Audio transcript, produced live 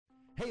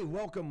Hey,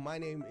 welcome. My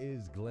name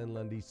is Glenn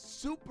Lundy.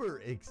 Super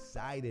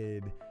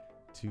excited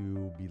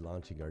to be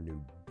launching our new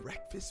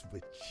Breakfast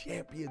with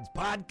Champions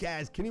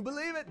podcast. Can you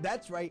believe it?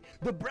 That's right.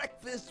 The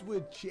Breakfast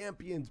with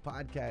Champions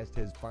podcast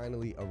has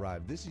finally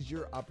arrived. This is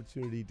your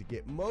opportunity to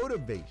get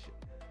motivation,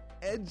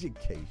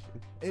 education,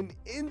 and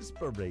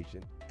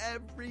inspiration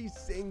every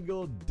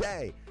single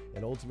day.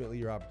 And ultimately,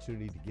 your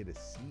opportunity to get a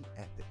seat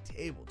at the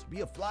table, to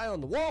be a fly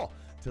on the wall,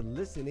 to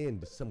listen in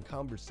to some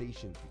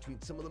conversations between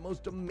some of the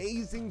most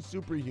amazing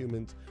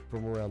superhumans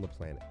from around the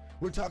planet.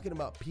 We're talking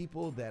about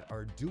people that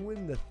are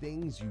doing the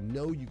things you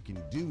know you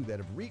can do, that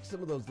have reached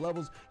some of those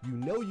levels you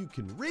know you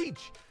can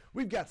reach.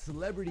 We've got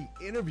celebrity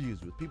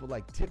interviews with people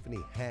like Tiffany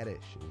Haddish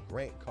and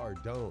Grant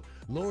Cardone,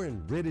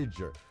 Lauren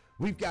Rittiger.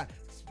 We've got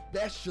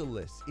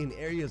specialists in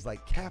areas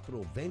like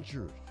capital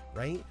ventures,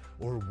 right?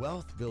 Or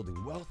wealth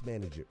building, wealth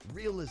management,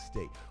 real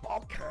estate,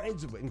 all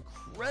kinds of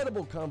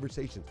incredible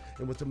conversations.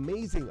 And what's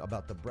amazing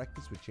about the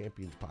Breakfast with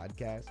Champions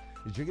podcast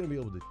is you're going to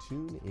be able to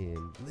tune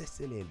in,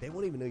 listen in. They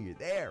won't even know you're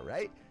there,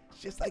 right? It's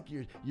just like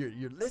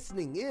you're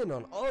listening in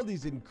on all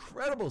these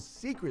incredible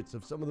secrets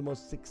of some of the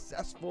most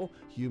successful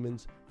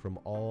humans from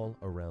all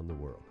around the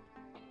world.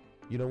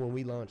 You know, when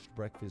we launched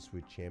Breakfast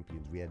with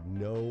Champions, we had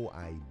no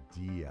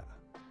idea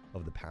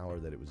of the power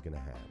that it was going to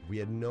have. We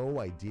had no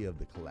idea of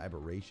the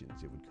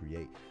collaborations it would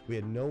create. We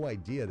had no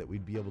idea that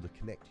we'd be able to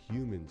connect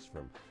humans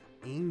from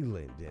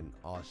England and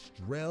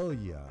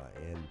Australia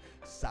and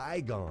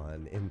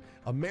Saigon and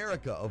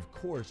America, of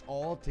course,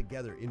 all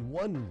together in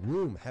one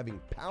room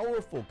having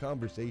powerful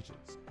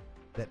conversations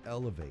that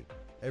elevate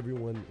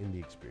everyone in the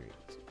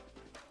experience.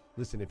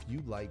 Listen, if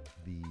you like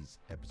these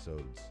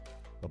episodes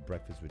of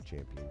Breakfast with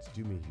Champions,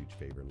 do me a huge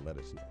favor and let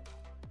us know.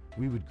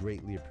 We would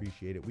greatly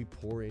appreciate it. We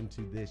pour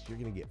into this. You're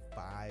going to get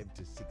 5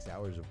 to 6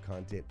 hours of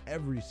content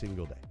every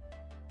single day,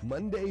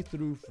 Monday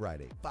through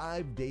Friday,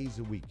 5 days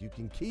a week. You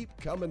can keep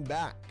coming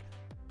back.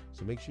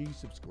 So make sure you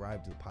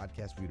subscribe to the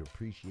podcast. We'd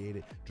appreciate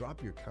it.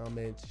 Drop your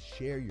comments,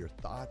 share your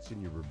thoughts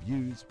and your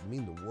reviews. It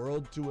mean the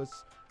world to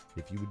us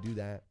if you would do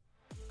that.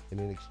 And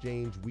in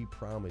exchange, we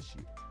promise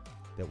you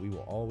that we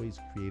will always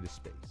create a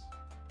space,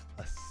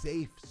 a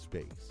safe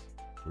space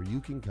where you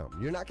can come.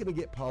 You're not going to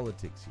get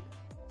politics here.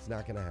 It's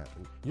not going to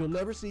happen. You'll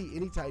never see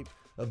any type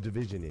of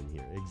division in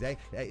here.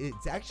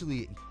 It's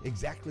actually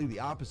exactly the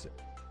opposite.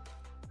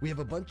 We have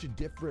a bunch of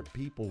different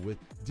people with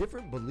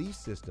different belief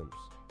systems,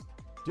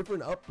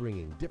 different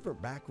upbringing, different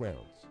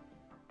backgrounds.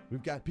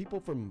 We've got people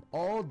from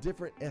all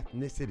different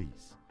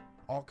ethnicities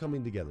all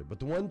coming together. But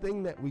the one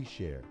thing that we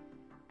share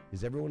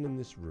is everyone in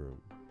this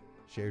room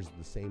shares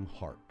the same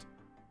heart.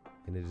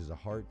 And it is a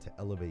heart to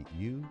elevate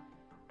you,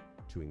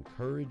 to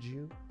encourage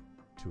you,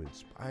 to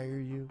inspire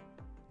you,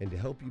 and to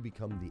help you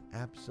become the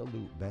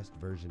absolute best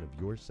version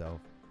of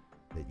yourself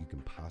that you can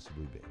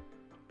possibly be.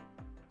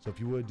 So if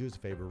you would, do us a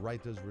favor,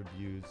 write those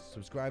reviews,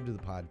 subscribe to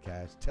the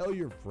podcast, tell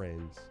your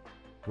friends.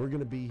 We're going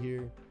to be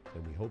here,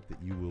 and we hope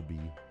that you will be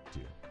too.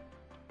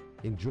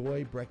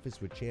 Enjoy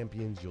Breakfast with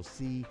Champions. You'll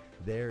see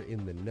there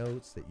in the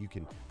notes that you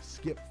can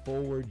skip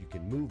forward, you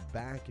can move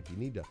back. If you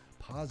need to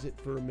pause it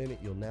for a minute,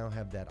 you'll now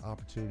have that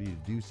opportunity to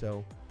do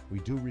so. We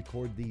do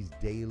record these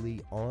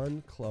daily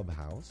on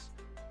Clubhouse.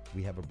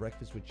 We have a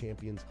Breakfast with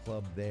Champions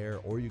club there,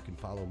 or you can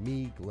follow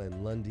me,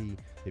 Glenn Lundy,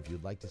 if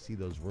you'd like to see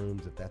those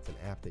rooms. If that's an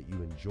app that you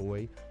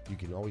enjoy, you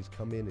can always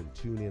come in and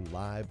tune in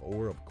live,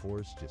 or of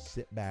course, just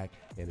sit back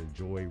and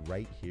enjoy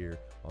right here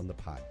on the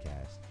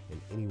podcast and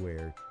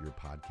anywhere your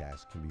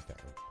podcast can be found.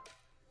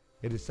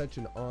 It is such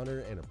an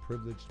honor and a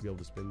privilege to be able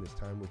to spend this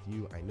time with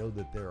you. I know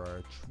that there are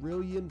a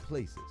trillion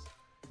places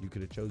you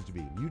could have chose to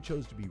be. You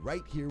chose to be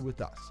right here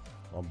with us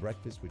on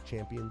Breakfast with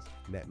Champions,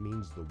 and that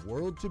means the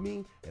world to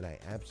me, and I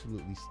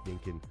absolutely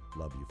stinking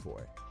love you for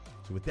it.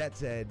 So with that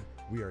said,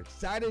 we are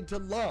excited to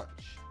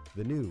launch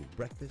the new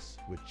Breakfast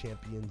with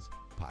Champions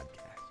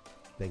podcast.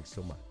 Thanks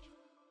so much.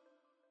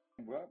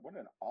 Well, what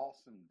an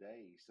awesome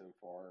day so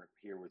far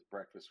here with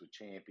Breakfast with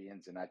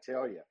Champions. And I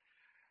tell you,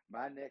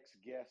 my next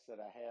guest that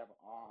I have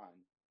on,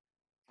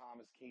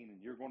 Thomas Keenan,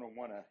 you're going to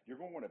want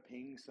to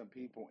ping some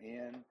people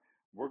in.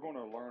 We're going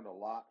to learn a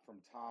lot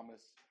from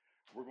Thomas.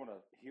 We're going to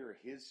hear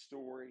his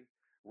story.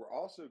 We're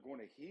also going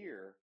to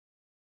hear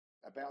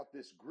about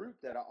this group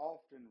that I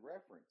often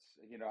reference.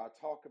 You know, I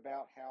talk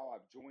about how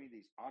I've joined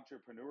these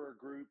entrepreneur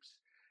groups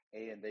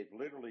and they've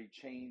literally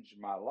changed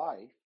my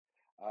life.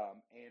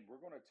 And we're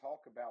going to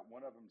talk about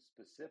one of them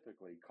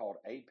specifically called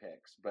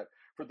Apex. But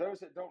for those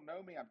that don't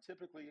know me, I'm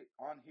typically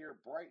on here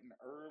bright and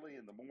early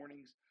in the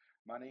mornings.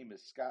 My name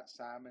is Scott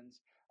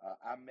Simons.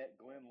 I met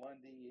Glenn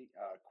Lundy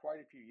quite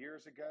a few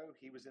years ago.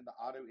 He was in the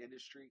auto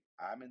industry.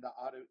 I'm in the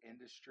auto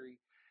industry.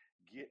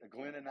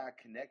 Glenn and I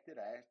connected.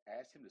 I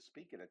asked him to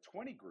speak at a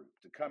 20 group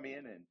to come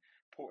in and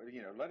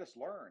let us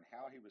learn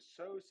how he was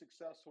so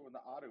successful in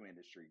the auto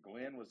industry.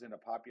 Glenn was in a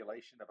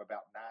population of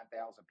about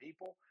 9,000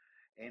 people,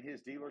 and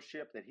his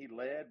dealership that he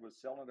led was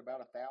selling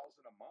about 1,000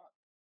 a month.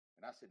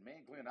 And I said,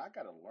 man, Glenn, I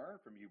got to learn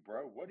from you,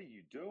 bro. What are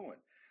you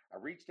doing? I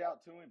reached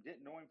out to him,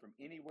 didn't know him from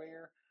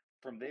anywhere.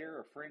 From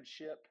there, a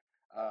friendship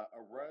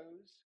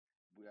arose.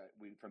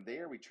 we from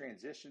there we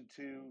transitioned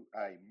to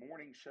a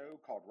morning show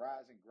called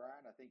Rise and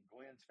Grind. I think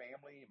Glenn's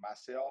family,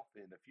 myself,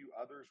 and a few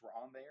others were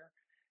on there,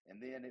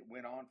 and then it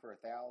went on for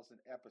 1,000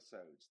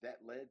 episodes. That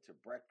led to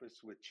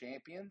Breakfast with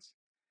Champions,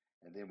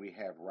 and then we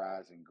have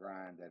Rise and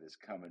Grind that is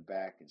coming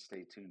back, and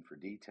stay tuned for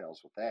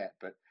details with that.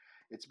 But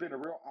it's been a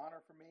real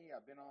honor for me.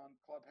 I've been on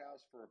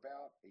Clubhouse for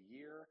about a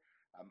year.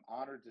 I'm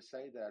honored to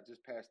say that I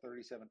just passed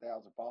 37,000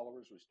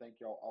 followers, which thank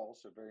y'all all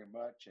so very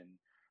much. And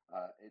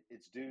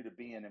it's due to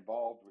being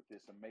involved with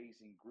this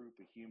amazing group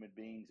of human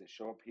beings that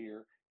show up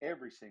here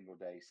every single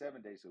day,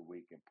 7 days a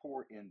week, and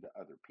pour into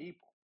other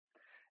people.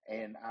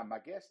 And my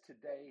guest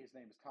today, his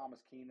name is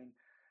Thomas Keenan.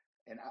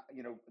 And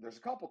there's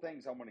a couple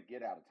things I want to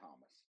get out of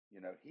Thomas.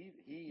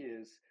 He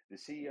is the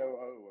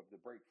COO of the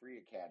Break Free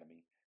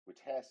Academy, which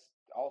has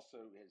also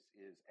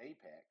is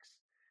Apex,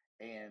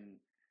 and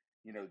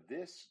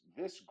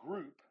this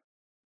group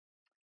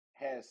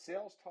has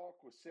Sales Talk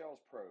with Sales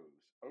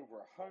Pros, over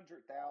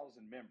 100,000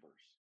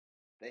 members.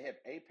 They have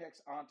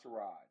Apex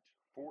Entourage,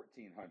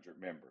 1,400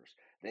 members.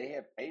 They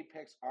have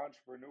Apex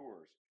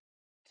Entrepreneurs,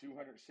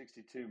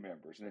 262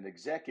 members. And then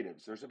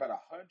executives, there's about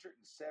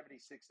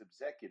 176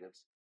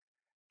 executives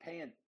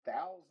paying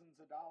thousands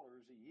of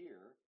dollars a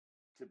year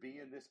to be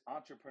in this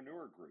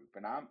entrepreneur group.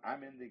 And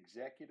I'm in the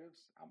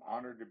executives. I'm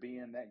honored to be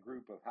in that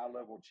group of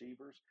high-level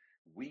achievers.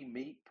 We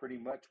meet pretty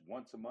much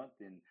once a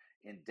month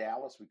in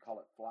Dallas. We call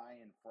it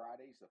Fly-In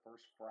Fridays, the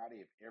first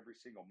Friday of every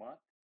single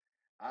month.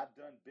 I've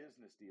done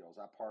business deals.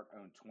 I part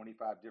own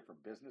 25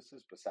 different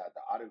businesses beside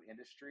the auto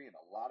industry, and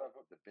a lot of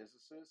the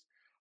businesses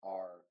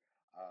are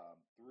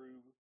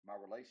through my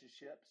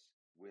relationships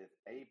with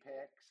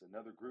Apex,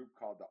 another group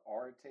called the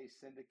Arete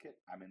Syndicate.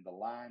 I'm in the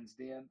Lions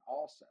Den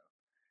also,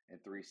 and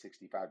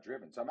 365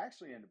 Driven. So I'm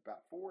actually in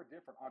about 4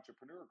 different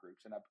entrepreneur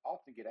groups, and I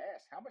often get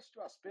asked, how much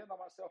do I spend on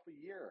myself a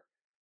year?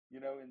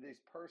 In these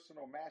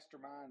personal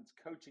masterminds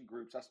coaching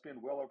groups, I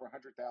spend well over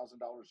 $100,000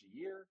 a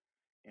year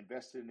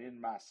invested in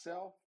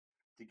myself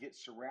to get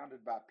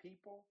surrounded by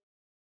people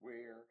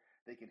where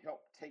they can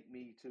help take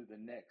me to the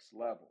next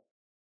level.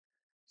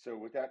 So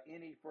without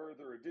any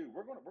further ado,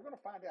 we're going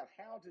to find out,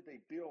 how did they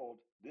build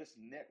this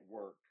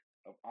network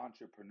of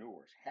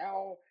entrepreneurs?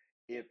 How,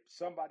 if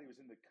somebody was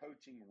in the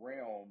coaching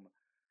realm,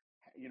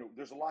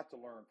 there's a lot to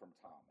learn from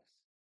Thomas.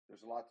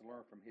 There's a lot to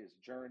learn from his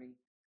journey.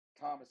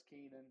 Thomas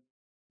Keenan,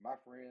 my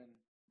friend,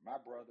 my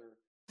brother,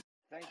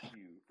 thank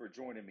you for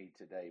joining me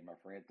today, my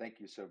friend.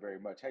 Thank you so very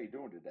much. How you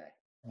doing today?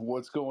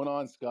 What's going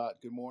on, Scott?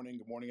 Good morning.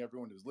 Good morning,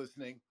 everyone who's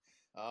listening.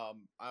 I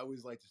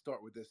always like to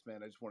start with this, man.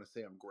 I just want to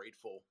say I'm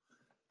grateful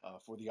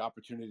for the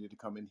opportunity to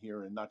come in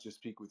here and not just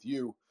speak with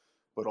you,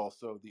 but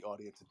also the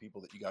audience of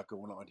people that you got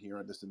going on here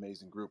in this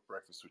amazing group,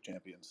 Breakfast with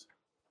Champions.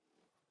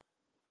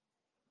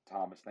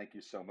 Thomas, thank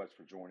you so much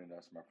for joining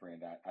us, my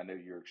friend. I know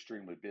you're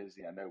extremely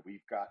busy. I know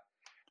we've got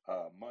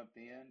month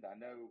end. I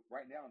know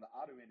right now in the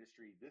auto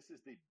industry, this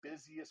is the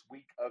busiest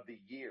week of the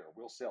year.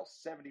 We'll sell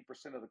 70%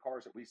 of the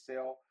cars that we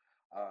sell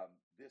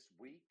this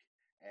week,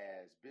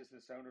 as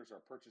business owners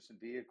are purchasing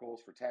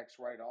vehicles for tax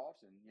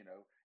write-offs, and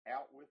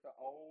out with the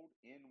old,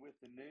 in with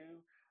the new.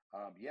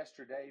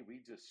 Yesterday, we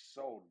just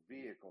sold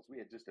vehicles. We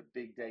had just a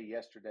big day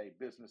yesterday.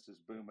 Business is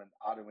booming.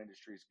 Auto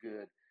industry is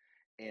good.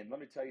 And let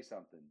me tell you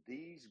something.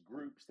 These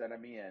groups that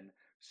I'm in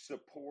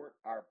support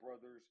our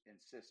brothers and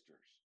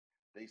sisters.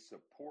 They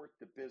support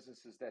the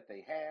businesses that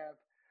they have.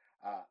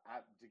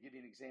 To give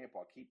you an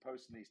example, I'll keep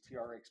posting these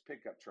TRX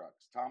pickup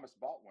trucks. Thomas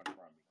bought one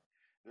from me.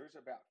 There's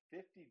about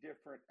 50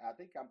 different, I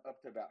think I'm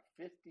up to about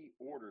 50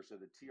 orders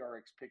of the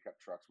TRX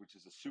pickup trucks, which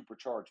is a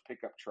supercharged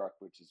pickup truck,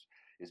 which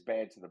is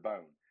bad to the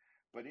bone.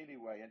 But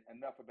anyway,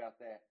 enough about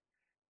that.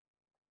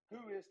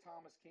 Who is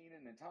Thomas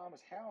Keenan? And Thomas,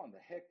 how in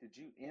the heck did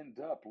you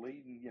end up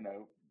leading,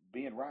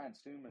 being Ryan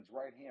Stewman's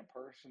right-hand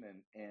person?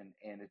 And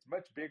it's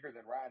much bigger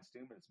than Ryan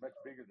Stewman. It's much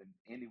bigger than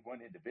any one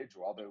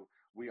individual, although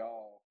we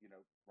all,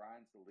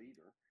 Ryan's the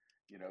leader,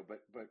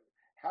 but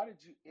how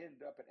did you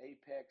end up at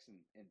Apex,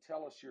 and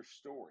tell us your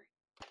story?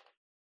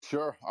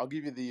 Sure. I'll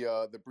give you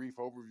the brief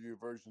overview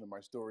version of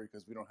my story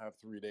because we don't have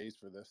 3 days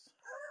for this.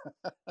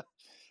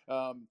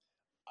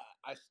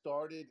 I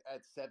started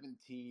at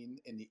 17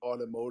 in the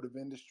automotive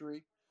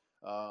industry.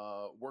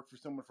 Worked for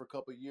someone for a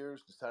couple of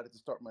years, decided to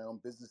start my own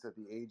business at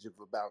the age of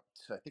about,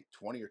 I think,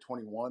 20 or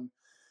 21.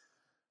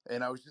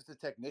 And I was just a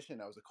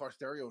technician. I was a car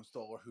stereo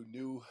installer who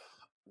knew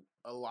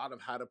a lot of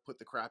how to put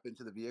the crap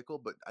into the vehicle,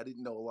 but I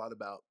didn't know a lot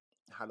about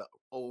how to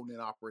own and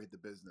operate the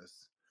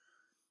business.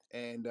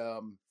 And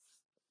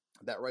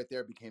that right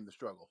there became the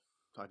struggle.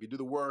 So I could do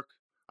the work,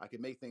 I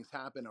could make things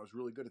happen. I was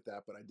really good at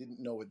that, but I didn't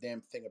know a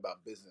damn thing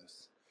about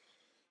business.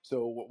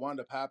 So what wound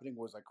up happening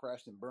was I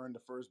crashed and burned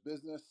the first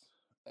business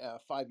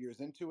 5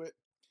 years into it.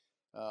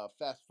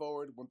 Fast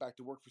forward, went back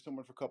to work for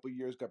someone for a couple of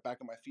years, got back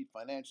on my feet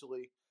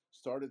financially,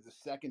 started the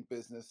second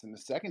business. In the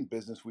second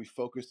business, we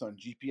focused on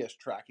GPS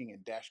tracking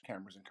and dash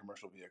cameras in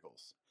commercial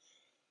vehicles.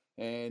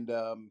 And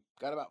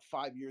got about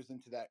 5 years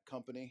into that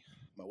company.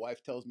 My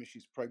wife tells me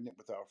she's pregnant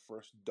with our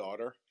first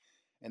daughter.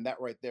 And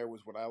that right there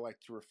was what I like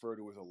to refer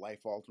to as a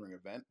life-altering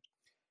event.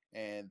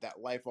 And that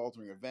life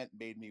altering event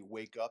made me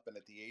wake up. And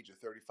at the age of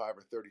 35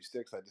 or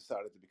 36, I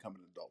decided to become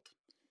an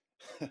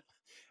adult.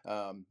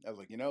 I was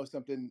like, you know,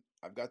 something,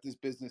 I've got this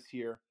business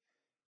here.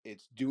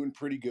 It's doing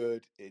pretty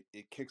good.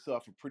 It kicks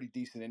off a pretty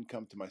decent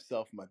income to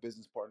myself and my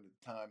business partner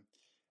at the time.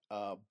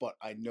 But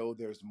I know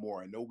there's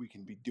more. I know we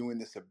can be doing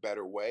this a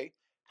better way.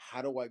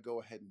 How do I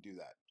go ahead and do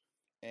that?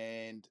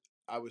 And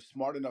I was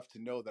smart enough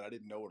to know that I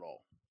didn't know it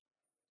all.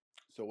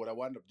 So what I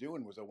wound up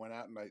doing was I went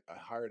out and I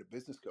hired a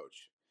business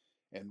coach.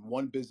 And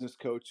one business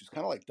coach is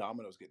kind of like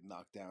dominoes getting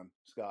knocked down,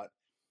 Scott.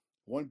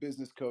 One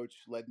business coach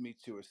led me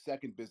to a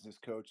second business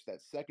coach.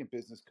 That second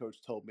business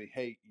coach told me,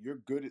 hey, you're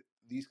good at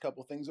these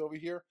couple things over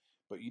here,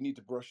 but you need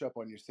to brush up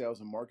on your sales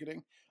and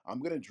marketing. I'm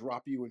going to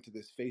drop you into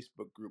this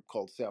Facebook group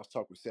called Sales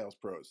Talk with Sales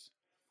Pros.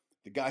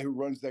 The guy who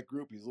runs that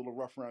group, he's a little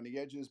rough around the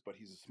edges, but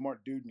he's a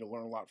smart dude and you'll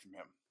learn a lot from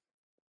him.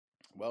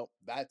 Well,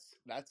 that's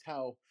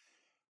how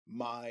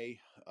my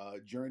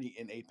journey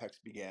in Apex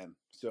began.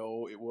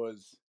 So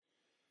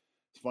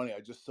it's funny.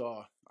 I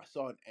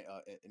saw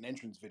an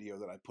entrance video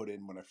that I put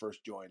in when I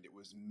first joined. It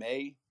was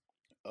May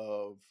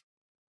of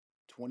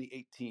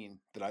 2018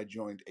 that I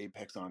joined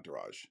Apex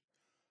Entourage.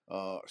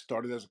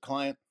 Started as a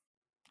client,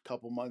 a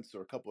couple months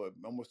or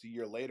almost a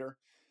year later.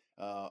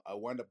 I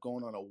wound up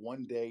going on a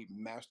 1-day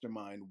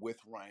mastermind with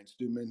Ryan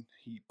Stewman.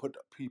 He put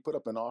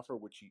up an offer,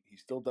 which he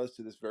still does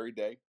to this very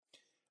day.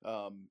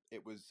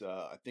 It was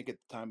I think at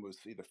the time it was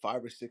either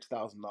 $5,000 or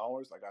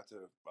 $6,000.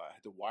 I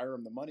had to wire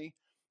him the money,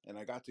 and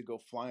I got to go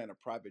fly on a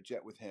private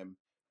jet with him.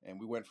 And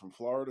we went from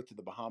Florida to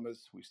the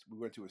Bahamas. We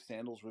went to a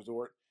sandals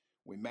resort.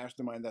 We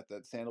masterminded at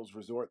that sandals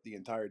resort the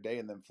entire day,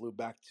 and then flew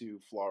back to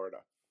Florida.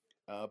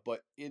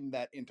 But in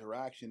that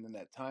interaction, in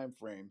that time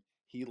frame,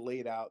 he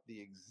laid out the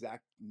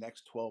exact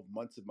next 12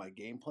 months of my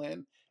game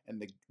plan.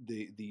 And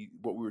the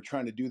what we were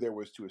trying to do there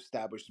was to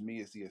establish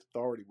me as the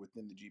authority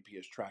within the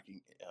GPS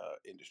tracking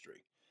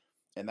industry.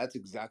 And that's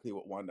exactly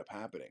what wound up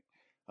happening.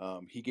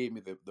 He gave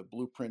me the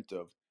blueprint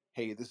of,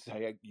 hey, this is how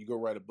you go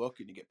write a book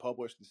and you get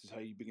published. This is how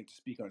you begin to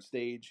speak on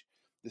stage.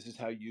 This is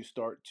how you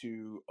start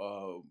to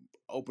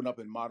open up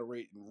and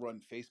moderate and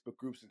run Facebook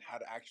groups, and how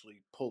to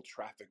actually pull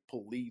traffic,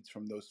 pull leads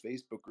from those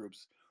Facebook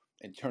groups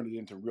and turn it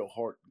into real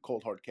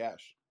cold hard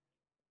cash.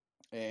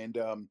 And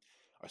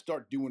I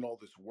start doing all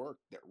this work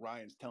that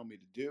Ryan's telling me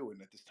to do.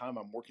 And at this time,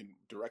 I'm working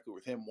directly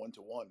with him one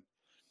to one.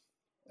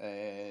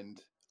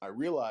 And I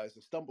realized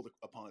I stumbled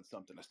upon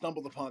something. I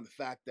stumbled upon the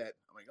fact that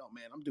I'm like, oh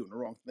man, I'm doing the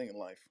wrong thing in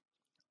life.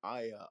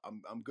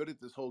 I'm good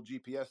at this whole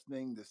GPS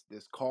thing,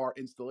 this car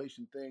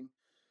installation thing,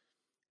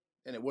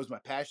 and it was my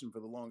passion for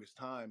the longest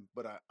time.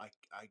 But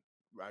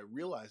I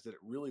realized that it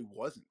really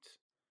wasn't.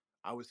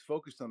 I was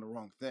focused on the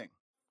wrong thing.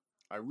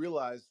 I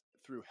realized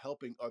through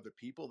helping other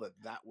people that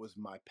that was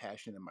my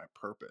passion and my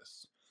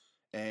purpose.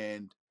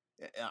 And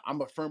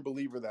I'm a firm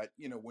believer that,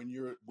 you know, when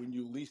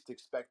you least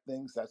expect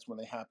things, that's when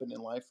they happen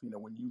in life. You know,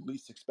 when you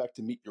least expect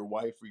to meet your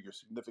wife or your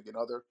significant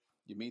other,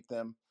 you meet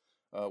them.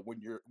 When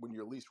you're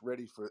least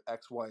ready for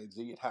X, Y, and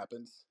Z, it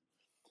happens.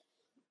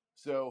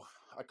 So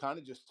I kind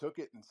of just took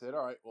it and said,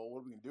 all right, well, what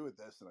are we gonna do with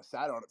this? And I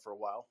sat on it for a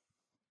while.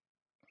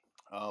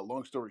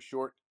 Long story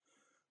short,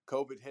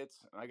 COVID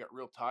hits, and I got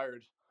real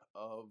tired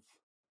of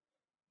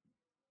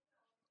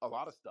a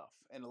lot of stuff,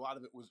 and a lot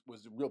of it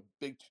was a real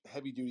big,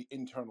 heavy duty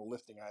internal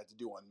lifting I had to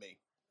do on me.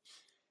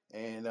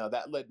 And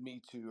that led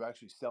me to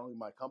actually selling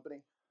my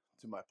company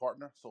to my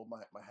partner, sold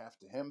my half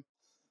to him,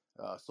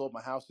 sold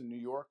my house in New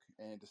York,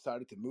 and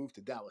decided to move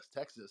to Dallas,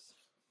 Texas.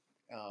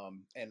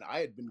 And I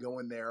had been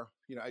going there,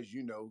 you know, as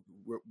you know,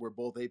 we're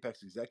both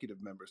Apex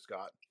executive members,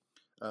 Scott.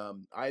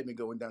 I had been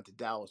going down to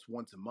Dallas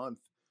once a month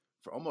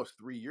for almost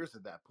 3 years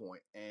at that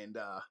point. And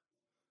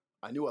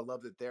I knew I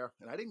loved it there.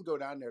 And I didn't go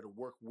down there to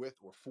work with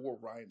or for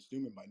Ryan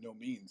Stewman by no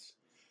means.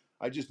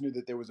 I just knew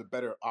that there was a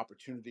better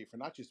opportunity for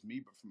not just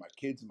me, but for my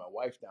kids and my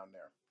wife down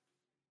there.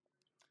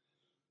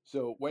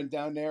 So went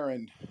down there,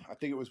 and I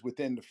think it was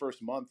within the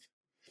first month,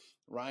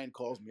 Ryan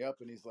calls me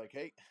up and he's like,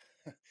 "Hey,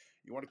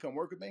 you want to come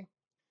work with me?"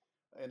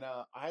 And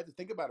I had to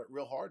think about it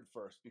real hard at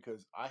first,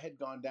 because I had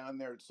gone down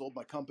there and sold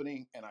my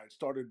company, and I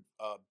started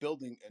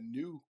building a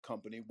new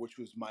company, which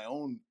was my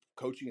own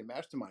coaching and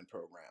mastermind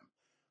program.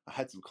 I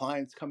had some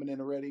clients coming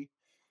in already,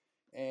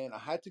 and I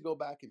had to go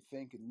back and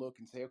think and look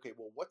and say, okay,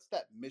 well, what's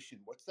that mission?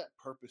 What's that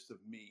purpose of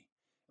me?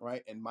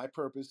 Right. And my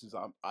purpose is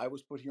I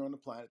was put here on the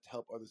planet to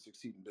help others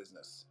succeed in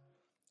business.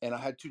 And I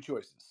had two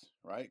choices,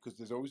 right? Because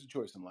there's always a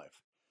choice in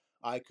life.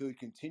 I could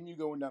continue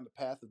going down the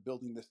path of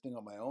building this thing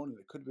on my own, and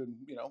it could have been,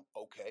 you know,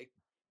 okay.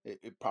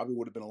 It probably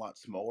would have been a lot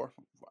smaller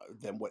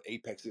than what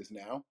Apex is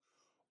now.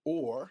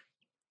 Or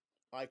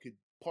I could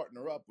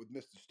partner up with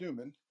Mr.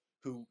 Stewman,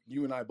 who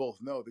you and I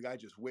both know the guy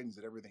just wins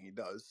at everything he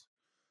does,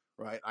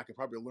 right? I could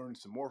probably learn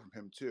some more from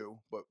him too,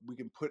 but we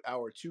can put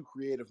our two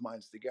creative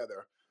minds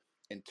together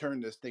and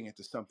turn this thing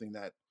into something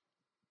that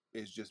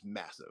is just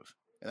massive.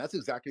 And that's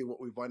exactly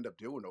what we've wound up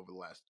doing over the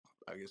last,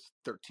 I guess,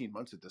 13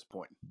 months at this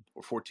point,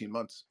 or 14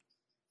 months.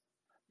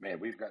 Man,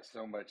 we've got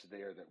so much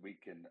there that we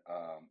can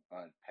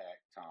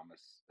unpack, Thomas,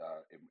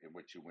 in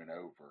what you went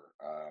over.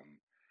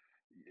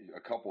 a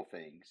couple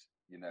things.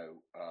 You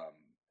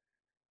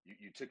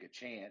took a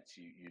chance.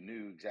 You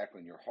knew exactly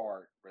in your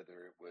heart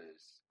whether it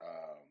was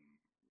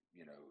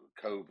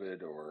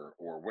COVID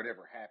or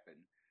whatever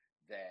happened,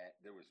 that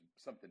there was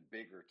something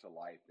bigger to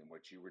life than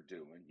what you were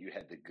doing. You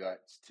had the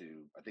guts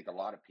to. I think a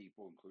lot of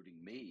people,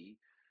 including me,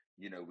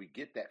 we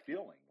get that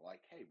feeling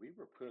like, hey, we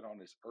were put on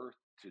this earth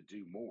to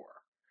do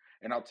more.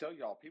 And I'll tell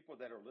y'all, people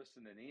that are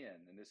listening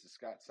in, and this is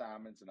Scott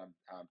Simons, and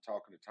I'm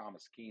talking to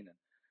Thomas Keenan,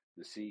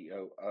 the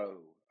CEO of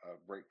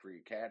Breakthrough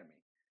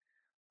Academy.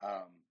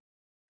 I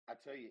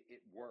tell you,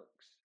 it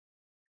works.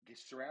 Get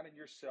surrounding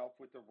yourself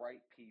with the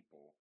right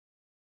people.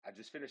 I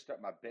just finished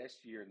up my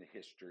best year in the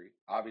history.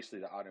 Obviously,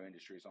 the auto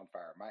industry is on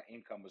fire. My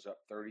income was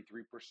up 33%.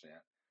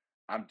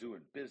 I'm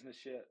doing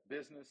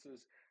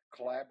businesses,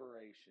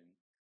 collaboration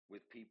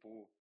with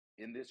people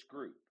in this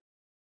group.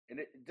 And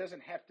it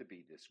doesn't have to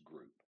be this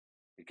group.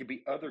 It could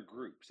be other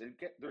groups. And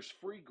there's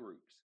free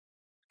groups.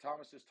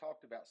 Thomas has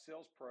talked about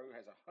Sales Pro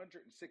has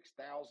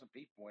 106,000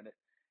 people in it,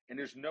 and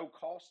there's no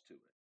cost to it.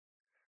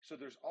 So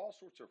there's all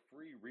sorts of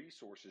free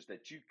resources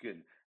that you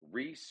can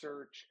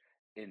research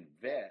and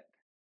vet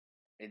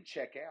and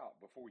check out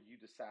before you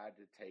decide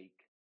to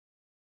take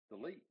the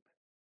leap.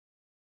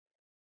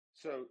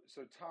 So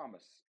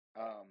Thomas,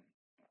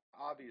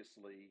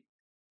 obviously,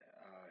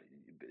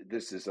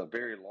 this is a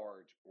very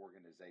large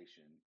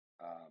organization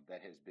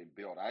that has been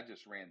built. I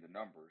just ran the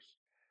numbers.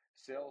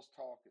 Sales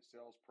Talk at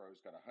Sales Pro's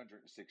got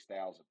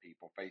 106,000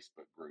 people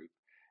Facebook group.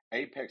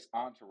 Apex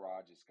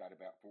Entourage has got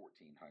about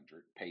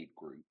 1,400 paid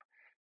group.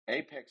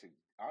 Apex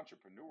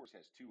Entrepreneurs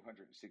has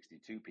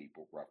 262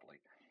 people roughly,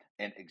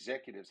 and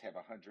executives have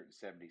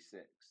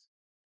 176.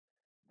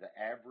 The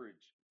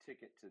average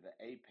ticket to the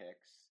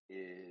Apex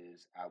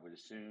is, I would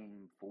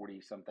assume, 40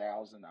 some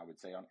thousand, I would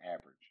say on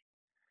average.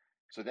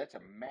 So that's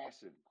a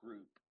massive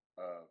group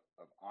of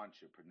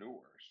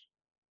entrepreneurs.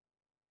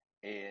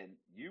 And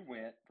you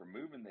went from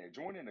moving there,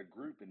 joining a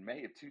group in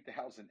May of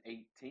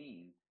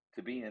 2018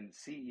 to being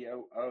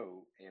CEO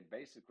and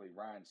basically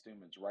Ryan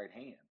Stewman's right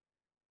hand.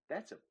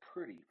 That's a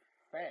pretty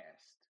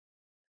fast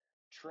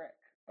trek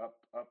up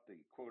the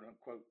quote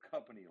unquote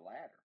company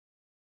ladder.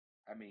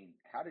 I mean,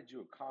 how did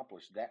you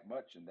accomplish that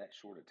much in that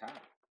short a time?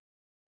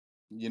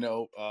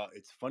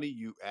 It's funny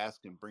you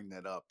ask and bring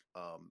that up.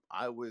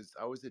 I was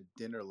at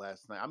dinner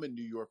last night. I'm in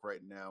New York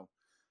right now,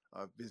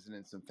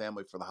 visiting some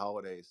family for the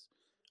holidays,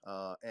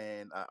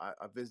 and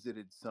I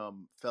visited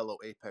some fellow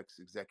Apex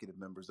executive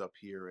members up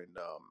here, and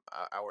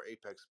our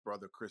Apex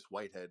brother Chris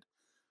Whitehead,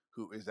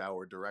 who is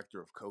our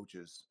director of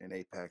coaches in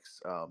Apex,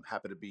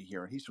 happened to be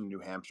here, and he's from New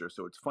Hampshire.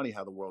 So it's funny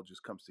how the world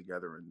just comes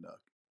together and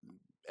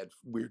at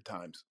weird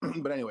times.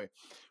 But anyway,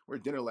 we're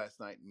at dinner last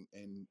night,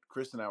 and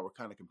Chris and I were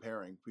kind of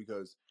comparing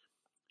because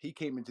he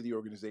came into the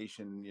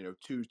organization,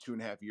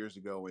 2.5 years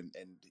ago, and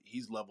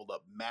he's leveled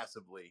up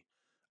massively.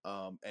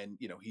 And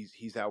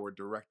he's our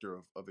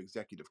director of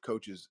executive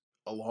coaches,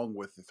 along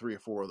with the three or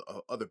four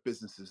other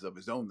businesses of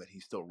his own that he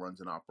still runs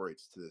and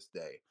operates to this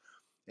day.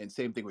 And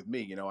same thing with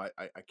me. I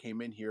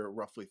came in here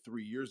roughly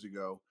 3 years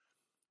ago,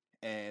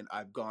 and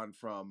I've gone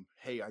from,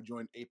 hey, I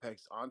joined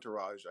Apex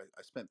Entourage.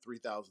 I spent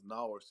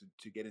 $3,000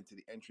 to get into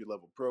the entry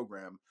level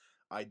program.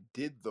 I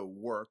did the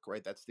work,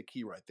 right? That's the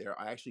key right there.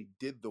 I actually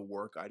did the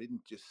work. I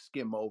didn't just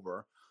skim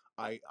over.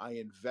 I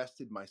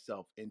invested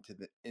myself into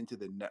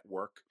the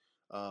network.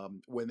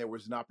 When there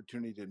was an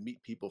opportunity to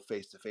meet people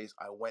face to face,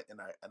 I went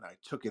and I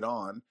took it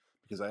on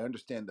because I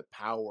understand the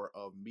power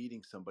of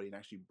meeting somebody and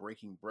actually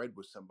breaking bread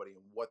with somebody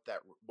and what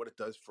it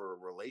does for a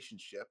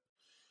relationship.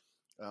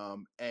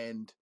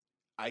 And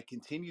I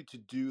continue to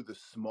do the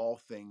small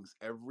things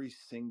every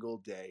single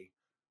day,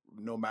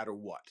 no matter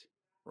what.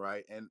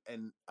 Right.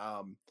 And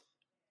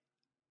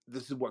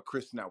this is what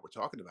Chris and I were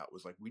talking about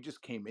was like, we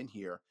just came in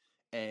here,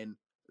 and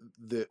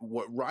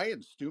what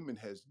Ryan Stewman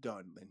has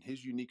done and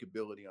his unique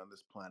ability on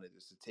this planet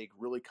is to take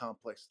really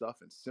complex stuff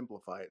and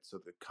simplify it so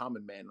the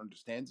common man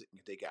understands it and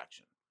can take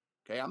action.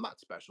 Okay. I'm not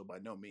special by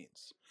no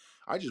means.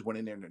 I just went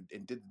in there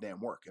and did the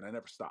damn work, and I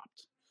never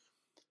stopped.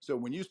 So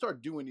when you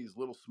start doing these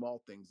little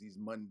small things, these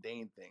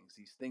mundane things,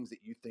 these things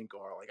that you think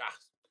are like,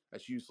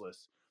 that's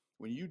useless,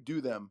 when you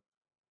do them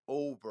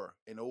over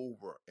and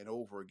over and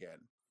over again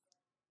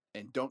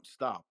and don't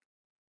stop,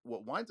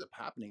 what winds up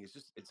happening is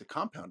just it's a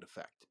compound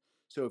effect.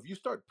 So if you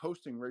start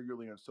posting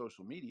regularly on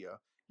social media,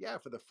 yeah,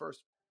 for the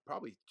first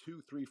probably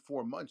 2, 3,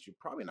 4 months, you're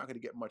probably not going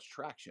to get much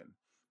traction.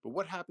 But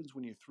what happens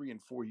when you're 3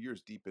 and 4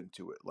 years deep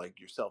into it,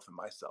 like yourself and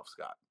myself,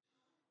 Scott?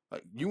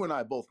 Like you and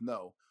I both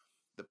know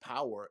the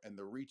power and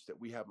the reach that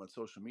we have on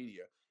social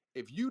media.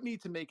 If you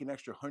need to make an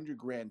extra 100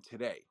 grand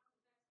today,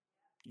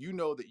 you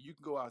know that you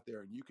can go out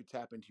there and you could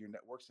tap into your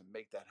networks and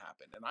make that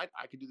happen. And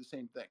I could do the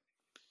same thing,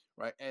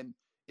 right? And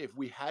if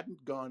we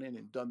hadn't gone in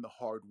and done the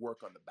hard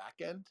work on the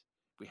back end,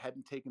 if we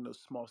hadn't taken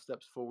those small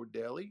steps forward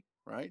daily,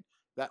 right,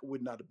 that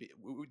would not be,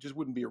 it just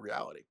wouldn't be a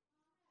reality.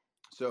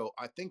 So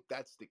I think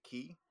that's the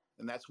key.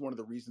 And that's one of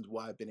the reasons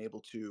why I've been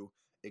able to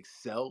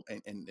excel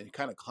and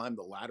kind of climb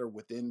the ladder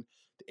within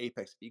the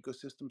Apex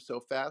ecosystem so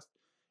fast,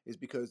 is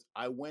because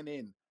I went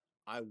in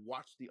I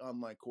watched the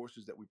online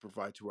courses that we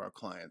provide to our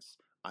clients.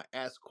 I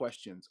asked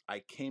questions. I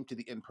came to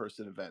the in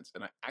person events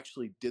and I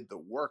actually did the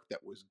work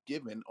that was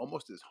given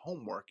almost as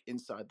homework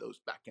inside those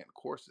back end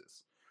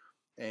courses.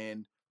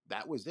 And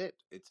that was it.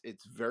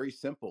 It's very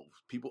simple.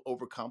 People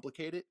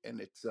overcomplicate it,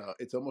 and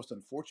it's almost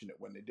unfortunate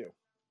when they do.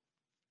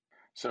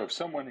 So if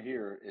someone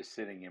here is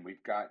sitting and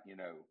we've got,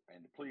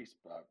 and please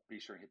be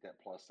sure and hit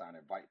that plus sign,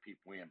 invite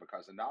people in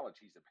because the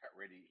knowledge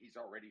he's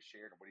already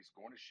shared and what he's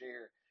going to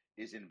share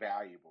is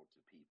invaluable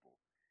to people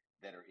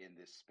that are in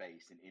this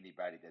space and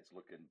anybody that's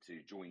looking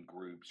to join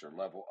groups or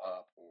level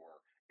up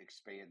or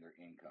expand their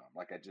income.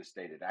 Like I just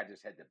stated, I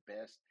just had the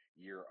best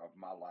year of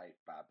my life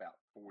by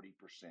about 40%.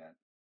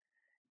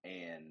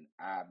 And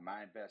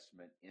my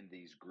investment in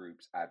these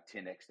groups, I've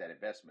 10x that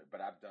investment, but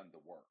I've done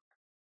the work.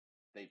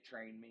 They've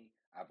trained me.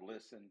 I've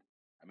listened.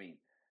 I mean,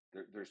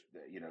 there's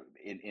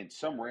in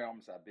some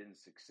realms I've been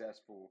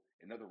successful.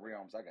 In other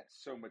realms, I got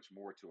so much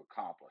more to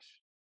accomplish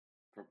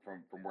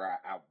from where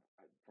I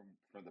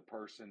from the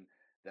person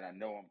that I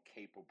know I'm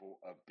capable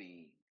of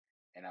being,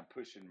 and I'm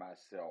pushing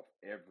myself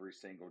every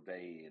single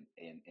day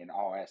in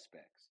all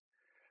aspects.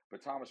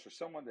 But Thomas, for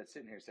someone that's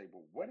sitting here and say,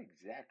 well, what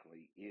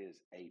exactly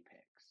is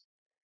Apex?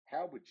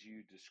 How would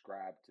you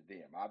describe to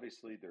them?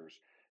 Obviously,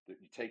 you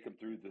take them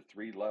through the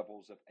three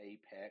levels of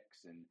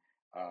Apex, and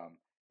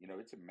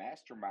it's a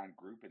mastermind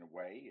group in a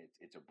way.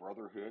 It's a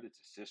brotherhood, it's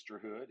a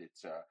sisterhood.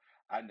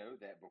 I know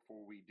that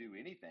before we do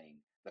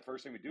anything, the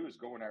first thing we do is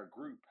go in our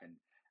group, and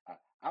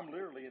I'm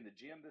literally in the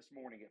gym this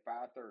morning at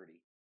 5:30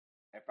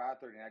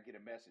 and I get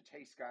a message,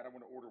 hey, Scott, I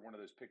want to order one of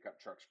those pickup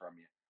trucks from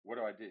you. What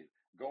do?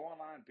 Go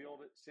online,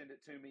 build it, send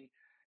it to me.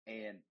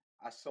 And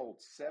I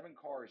sold 7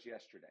 cars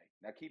yesterday.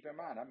 Now, keep in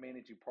mind, I'm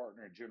managing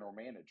partner and general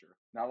manager.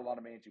 Not a lot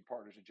of managing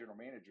partners and general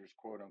managers,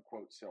 quote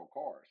unquote, sell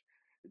cars.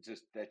 They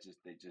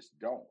just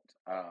don't.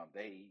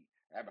 They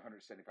have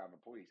 175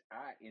 employees.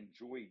 I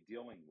enjoy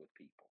dealing with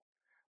people.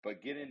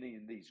 But getting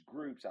in these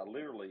groups,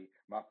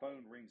 my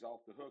phone rings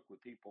off the hook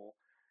with people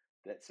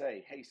that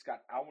say, hey,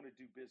 Scott, I want to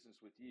do business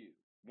with you.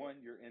 One,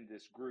 you're in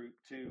this group.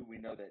 Two, we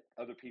know that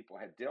other people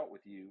have dealt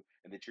with you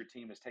and that your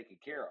team is taking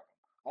care of them.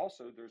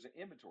 Also, there's an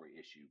inventory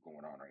issue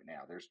going on right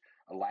now. There's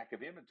a lack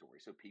of inventory,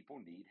 so people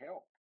need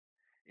help.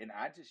 And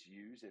I just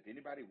if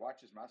anybody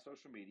watches my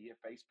social media,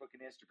 Facebook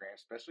and Instagram,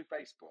 especially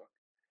Facebook,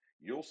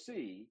 you'll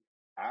see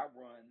I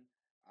run,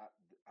 I,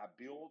 I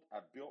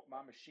built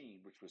my machine,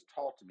 which was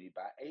taught to me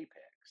by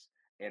Apex,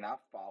 and I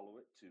follow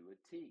it to a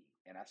T,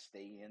 and I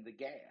stay in the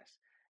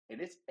gas, and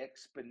it's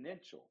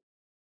exponential.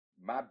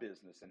 My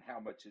business and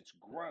how much it's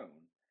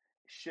grown,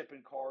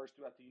 shipping cars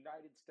throughout the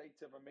United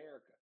States of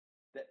America.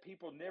 That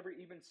people never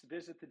even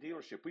visit the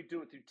dealership. We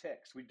do it through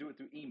text, we do it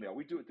through email,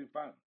 we do it through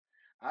phone.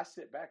 I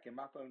sit back and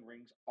my phone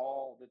rings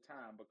all the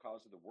time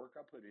because of the work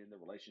I put in, the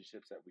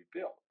relationships that we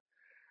built.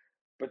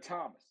 But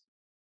Thomas,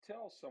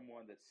 tell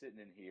someone that's sitting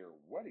in here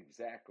what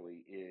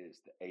exactly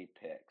is the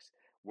Apex?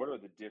 What are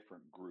the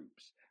different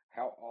groups?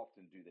 How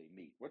often do they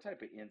meet? What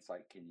type of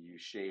insight can you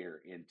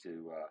share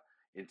into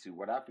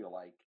what I feel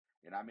like,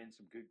 and I'm in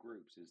some good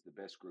groups, is the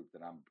best group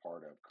that I'm a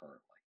part of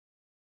currently?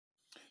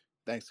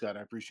 Thanks, Scott.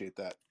 I appreciate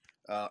that.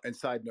 And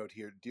side note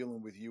here,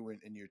 dealing with you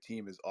and your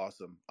team is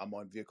awesome. I'm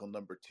on vehicle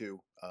number 2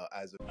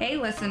 as of. Hey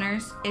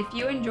listeners, if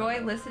you enjoy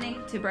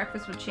listening to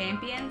Breakfast with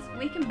Champions,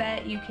 we can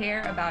bet you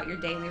care about your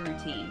daily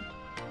routine.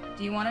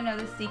 Do you want to know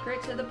the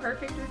secret to the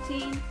perfect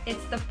routine?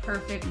 It's the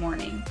perfect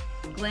morning.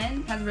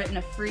 Glenn has written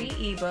a free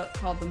ebook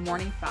called The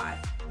Morning 5,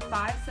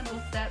 5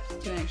 simple steps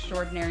to an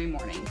extraordinary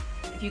morning.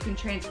 If you can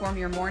transform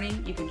your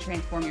morning, you can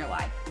transform your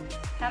life.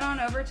 Head on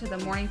over to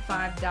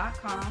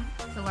themorning5.com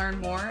to learn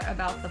more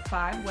about the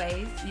 5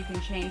 ways you can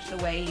change the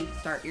way you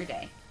start your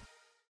day.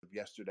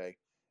 Yesterday,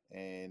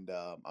 and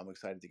I'm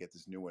excited to get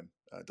this new one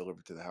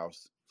delivered to the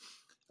house.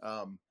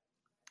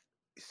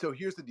 So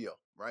here's the deal,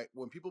 right?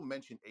 When people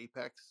mention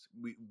Apex,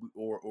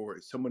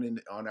 or someone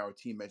on our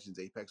team mentions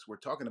Apex, we're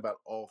talking about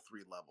all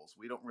 3 levels.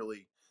 We don't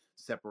really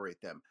separate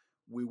them.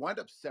 We wind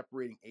up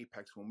separating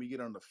Apex when we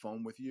get on the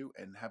phone with you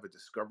and have a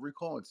discovery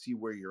call and see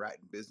where you're at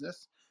in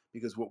business.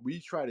 Because what we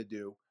try to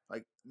do,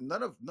 like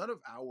none of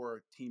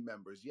our team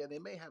members, yeah, they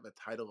may have a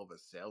title of a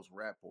sales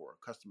rep or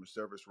a customer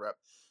service rep,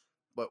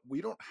 but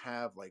we don't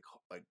have like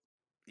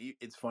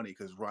it's funny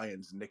because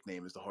Ryan's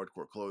nickname is the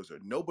hardcore closer.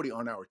 Nobody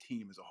on our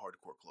team is a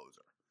hardcore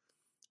closer,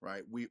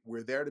 right?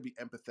 We're there to be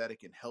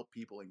empathetic and help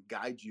people and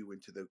guide you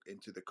into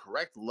the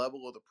correct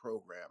level of the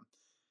program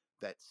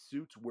that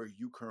suits where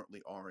you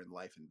currently are in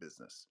life and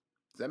business.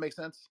 Does that make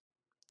sense?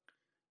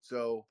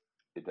 So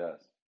It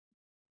does.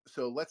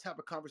 So let's have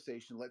a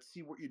conversation. Let's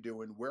see what you're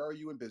doing. Where are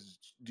you in business?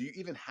 Do you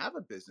even have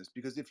a business?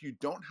 Because if you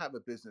don't have a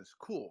business,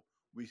 cool.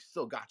 We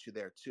still got you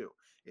there too.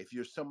 If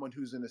you're someone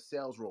who's in a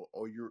sales role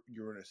or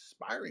you're an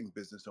aspiring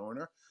business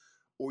owner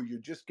or you're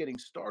just getting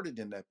started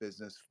in that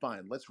business,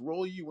 fine. Let's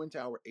roll you into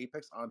our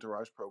Apex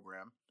Entourage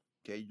program.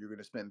 Okay, you're going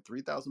to spend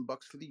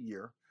 $3,000 for the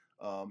year.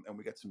 And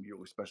we got some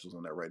yearly specials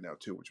on that right now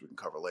too, which we can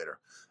cover later.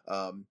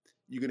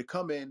 You're going to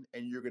come in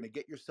and you're going to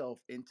get yourself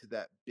into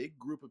that big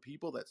group of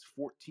people that's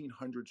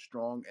 1,400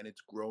 strong and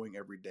it's growing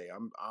every day.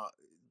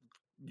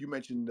 you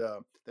mentioned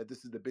that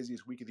this is the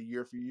busiest week of the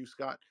year for you,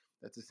 Scott.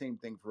 That's the same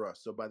thing for us.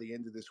 So by the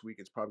end of this week,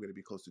 it's probably going to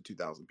be close to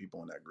 2,000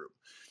 people in that group.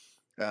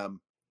 Um,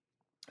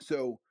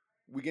 so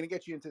we're going to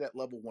get you into that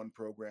level 1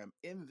 program.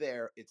 In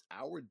there, it's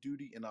our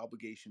duty and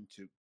obligation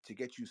to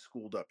get you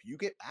schooled up. You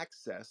get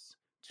access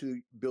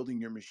to building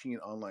your machine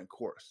online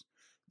course.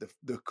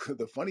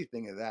 The funny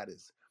thing of that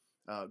is,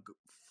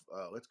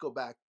 let's go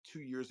back 2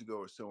 years ago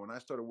or so when I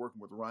started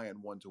working with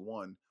Ryan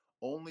one-to-one.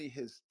 Only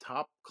his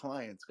top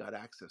clients got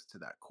access to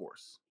that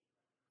course,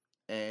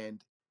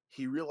 and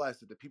he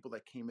realized that the people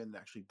that came in and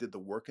actually did the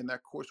work in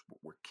that course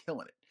were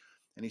killing it.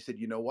 And he said,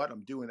 you know what,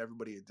 I'm doing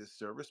everybody a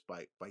disservice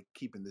by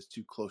keeping this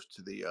too close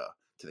to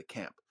the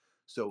camp.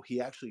 So he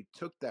actually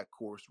took that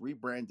course,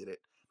 rebranded it,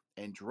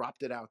 and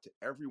dropped it out to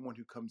everyone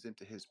who comes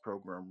into his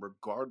program,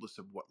 regardless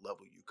of what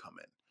level you come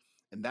in.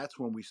 And that's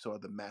when we saw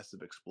the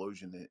massive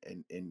explosion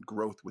in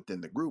growth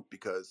within the group,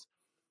 because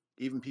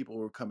even people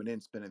who are coming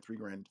in spending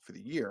 $3,000 for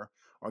the year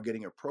are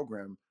getting a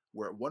program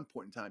where at one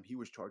point in time he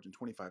was charging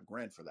 25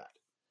 grand for that.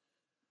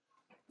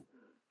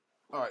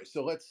 All right,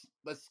 so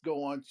let's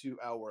go on to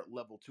our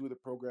level 2 of the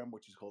program,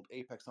 which is called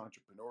Apex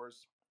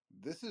Entrepreneurs.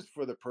 This is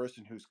for the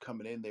person who's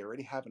coming in. They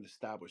already have an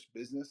established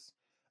business,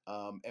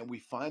 and we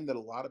find that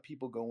a lot of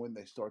people go in,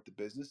 they start the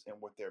business, and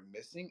what they're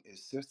missing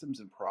is systems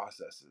and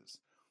processes.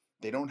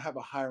 They don't have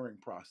a hiring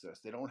process.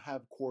 They don't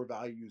have core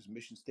values,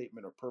 mission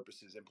statement, or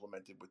purposes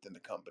implemented within the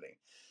company.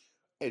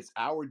 It's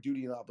our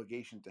duty and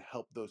obligation to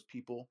help those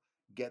people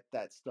get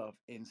that stuff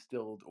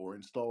instilled or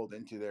installed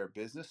into their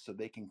business so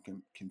they can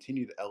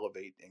continue to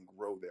elevate and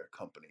grow their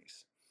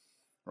companies.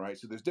 All right,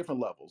 so there's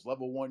different levels.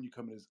 Level 1, you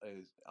come in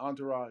as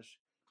entourage.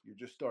 You're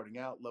just starting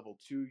out. Level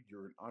 2,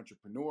 you're an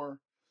entrepreneur,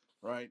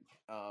 right?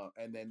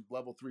 And then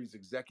level 3 is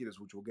executives,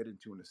 which we'll get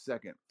into in a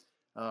second.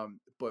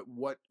 But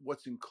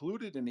what's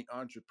included in the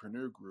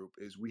entrepreneur group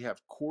is we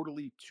have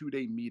quarterly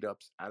 2-day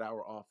meetups at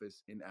our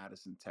office in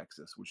Addison,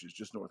 Texas, which is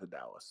just north of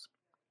Dallas.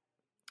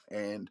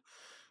 And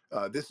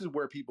this is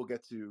where people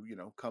get to,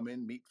 come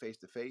in, meet face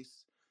to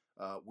face.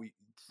 We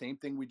Same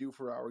thing we do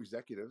for our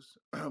executives.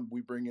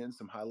 We bring in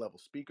some high level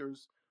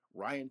speakers.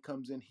 Ryan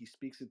comes in, he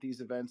speaks at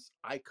these events.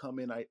 I come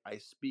in, I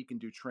speak and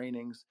do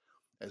trainings,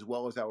 as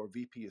well as our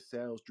VP of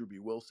Sales, Drew B.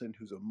 Wilson,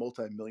 who's a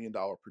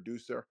multi-million-dollar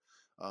producer,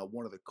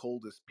 one of the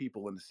coldest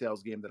people in the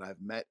sales game that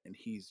I've met, and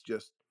he's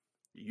just,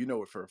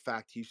 it for a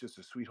fact, he's just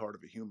a sweetheart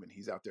of a human.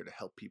 He's out there to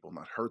help people,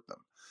 not hurt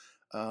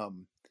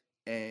them.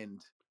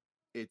 And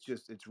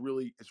it's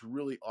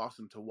really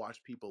awesome to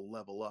watch people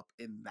level up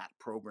in that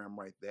program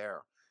right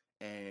there.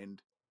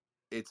 And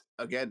it's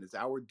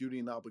our duty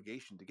and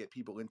obligation to get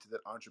people into that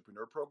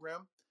entrepreneur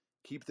program,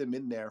 keep them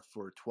in there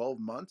for 12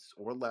 months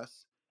or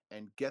less,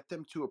 and get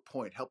them to a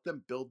point, help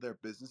them build their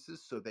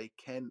businesses so they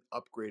can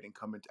upgrade and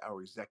come into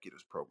our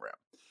executives program.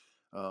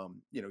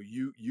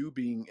 You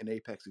being an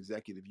Apex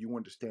executive, you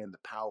understand the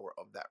power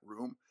of that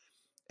room.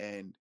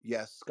 And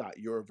yes, Scott,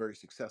 you're a very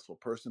successful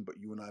person, but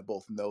you and I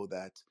both know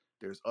that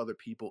there's other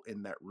people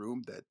in that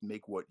room that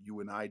make what you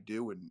and I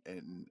do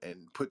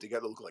and put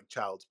together look like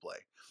child's play.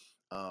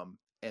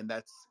 And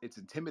it's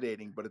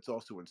intimidating, but it's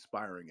also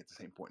inspiring at the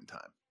same point in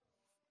time.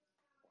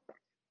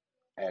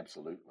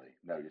 Absolutely.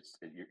 No,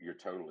 you're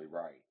totally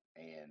right.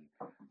 And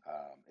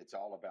it's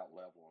all about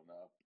leveling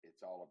up.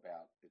 It's all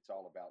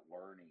about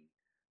learning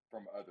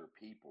from other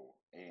people.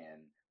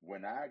 And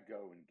when I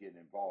go and get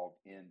involved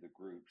in the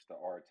groups, the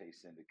Arte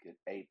Syndicate,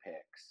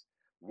 Apex,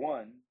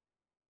 one,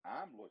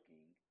 I'm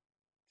looking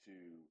to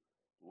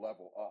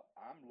level up.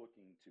 I'm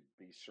looking to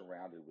be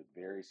surrounded with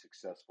very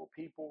successful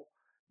people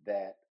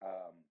that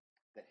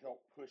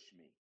help push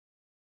me,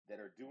 that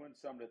are doing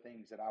some of the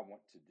things that I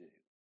want to do.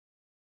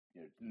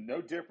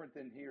 No different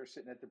than here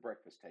sitting at the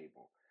breakfast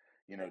table.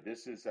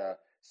 This is a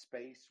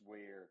space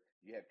where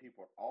you have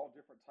people at all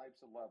different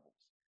types of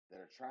levels that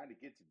are trying to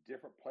get to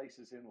different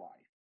places in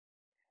life.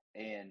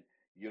 And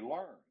you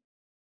learn,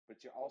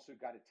 but you also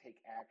got to take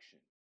action.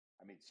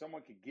 I mean,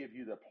 someone could give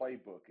you the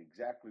playbook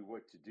exactly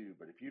what to do,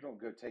 but if you don't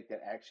go take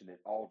that action,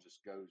 it all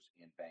just goes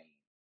in vain.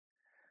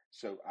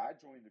 So I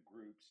joined the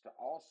groups to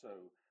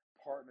also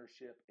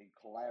partnership and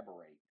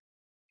collaborate.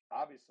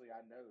 Obviously,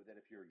 I know that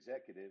if you're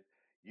executive,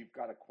 you've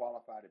got to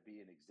qualify to be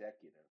an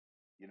executive.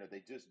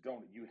 They just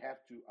don't. You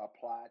have to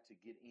apply to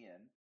get in,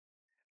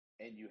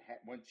 and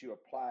once you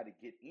apply to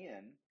get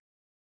in,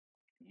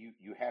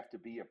 you have to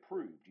be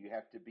approved. You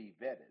have to be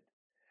vetted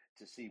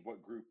to see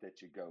what group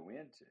that you go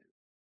into.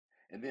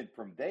 And then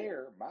from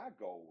there, my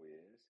goal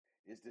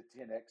is to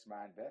 10x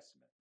my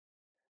investment.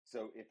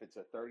 So if it's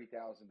a $30,000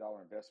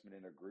 investment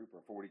in a group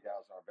or $40,000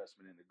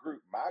 investment in a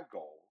group, my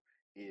goal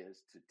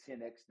is to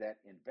 10x that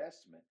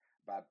investment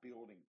by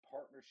building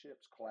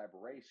partnerships,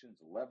 collaborations,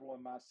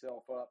 leveling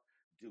myself up,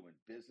 doing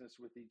business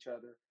with each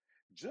other.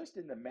 Just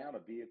in the amount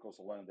of vehicles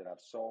alone that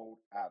I've sold,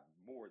 I've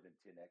more than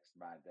 10x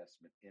my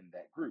investment in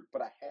that group.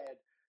 But I had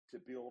to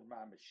build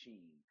my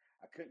machine.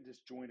 I couldn't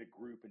just join a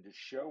group and just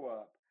show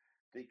up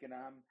thinking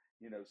I'm,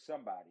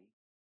 somebody,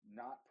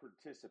 not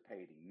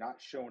participating, not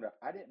showing up.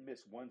 I didn't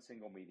miss one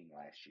single meeting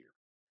last year.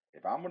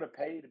 If I'm going to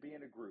pay to be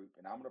in a group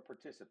and I'm going to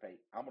participate,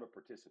 I'm going to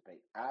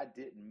participate. I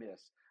didn't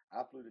miss.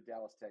 I flew to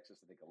Dallas, Texas,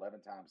 I think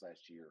 11 times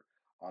last year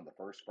on the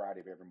first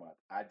Friday of every month.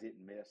 I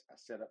didn't miss. I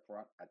sat up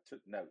front. I took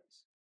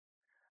notes.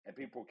 And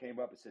people came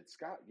up and said,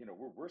 Scott,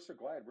 we're so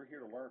glad we're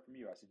here to learn from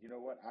you. I said, you know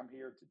what? I'm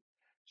here to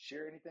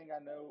share anything I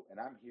know, and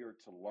I'm here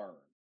to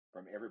learn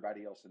from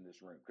everybody else in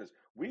this room because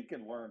we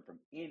can learn from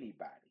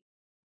anybody,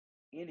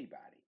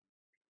 anybody.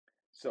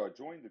 So I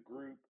joined the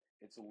group.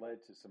 It's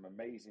led to some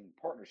amazing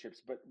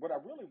partnerships. But what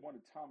I really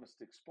wanted Thomas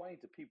to explain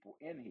to people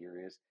in here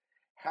is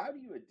how do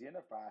you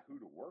identify who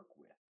to work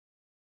with?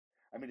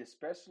 I mean,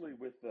 especially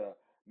with the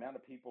amount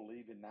of people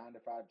leaving 9 to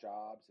 5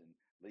 jobs and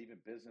leaving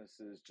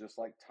businesses just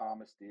like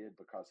Thomas did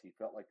because he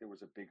felt like there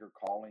was a bigger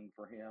calling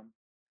for him.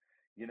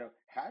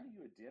 How do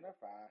you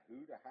identify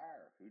who to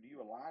hire? Who do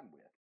you align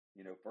with?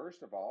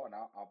 First of all, and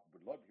I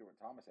would love to hear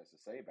what Thomas has to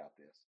say about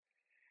this.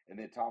 And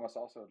then Thomas,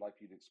 also would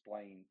like you to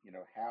explain,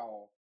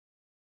 how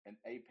an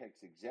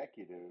Apex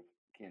executive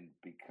can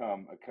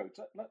become a coach.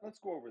 Let's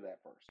go over that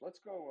first. Let's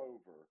go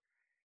over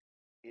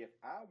if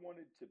I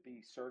wanted to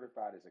be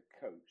certified as a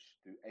coach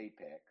through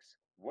Apex,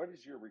 what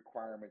is your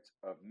requirements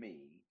of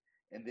me?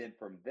 And then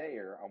from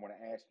there, I want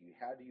to ask you,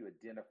 how do you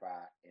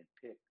identify and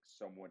pick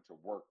someone to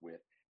work with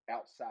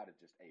outside of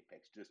just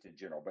Apex, just in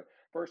general? But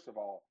first of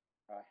all,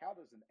 how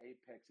does an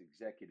Apex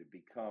executive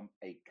become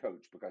a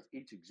coach? Because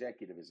each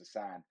executive is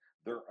assigned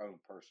their own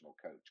personal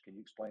coach. Can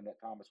you explain that,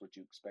 Thomas, what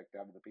you expect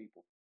out of the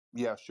people?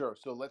 Yeah, sure.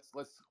 So let's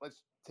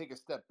take a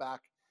step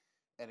back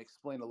and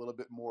explain a little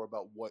bit more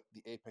about what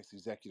the Apex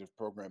Executive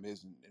Program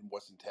is and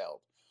what's entailed.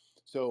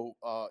 So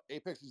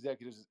Apex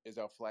Executives is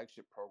our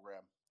flagship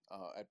program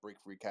at Break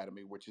Free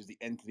Academy, which is the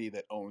entity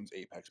that owns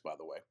Apex, by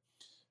the way.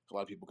 A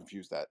lot of people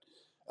confuse that.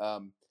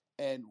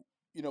 And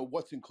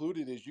what's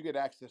included is you get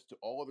access to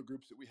all of the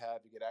groups that we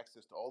have. You get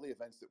access to all the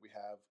events that we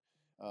have.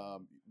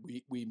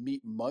 We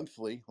meet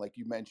monthly, like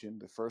you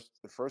mentioned.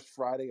 The first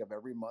Friday of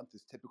every month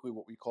is typically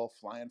what we call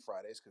Fly-In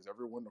Fridays because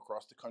everyone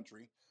across the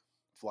country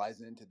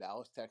flies into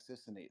Dallas,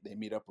 Texas, and they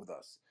meet up with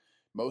us.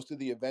 Most of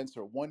the events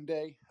are one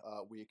day.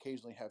 We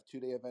occasionally have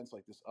 2-day events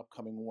like this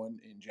upcoming one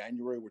in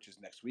January, which is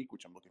next week,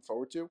 which I'm looking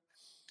forward to.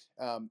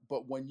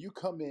 But when you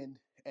come in,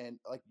 and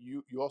like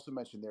you also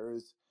mentioned, there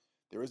is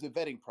a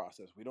vetting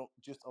process. We don't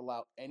just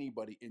allow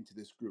anybody into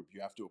this group.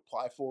 You have to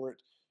apply for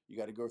it. You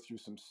got to go through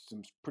some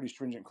pretty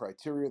stringent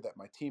criteria that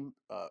my team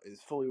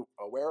is fully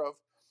aware of.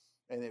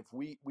 And if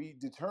we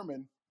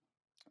determine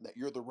that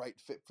you're the right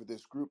fit for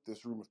this group,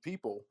 this room of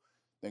people,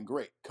 then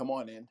great, come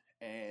on in.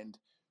 And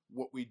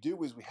what we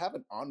do is we have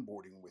an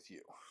onboarding with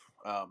you.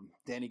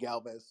 Danny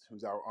Galvez,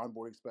 who's our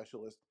onboarding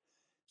specialist,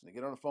 is going to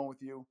get on the phone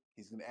with you.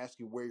 He's going to ask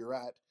you where you're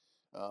at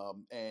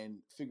and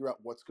figure out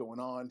what's going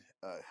on.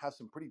 Have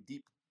some pretty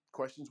deep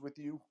questions with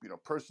you,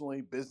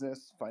 personally,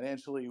 business,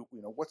 financially,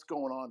 what's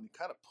going on, and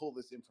kind of pull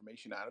this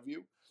information out of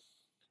you.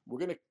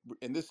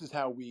 And this is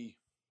how we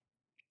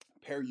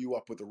pair you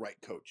up with the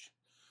right coach.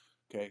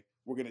 Okay.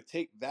 We're going to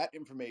take that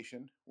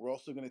information. We're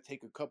also going to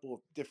take a couple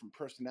of different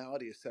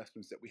personality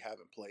assessments that we have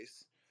in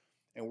place.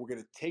 And we're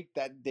going to take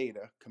that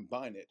data,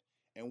 combine it,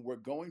 and we're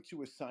going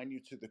to assign you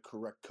to the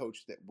correct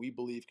coach that we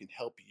believe can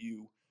help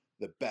you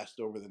the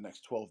best over the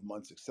next 12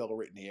 months,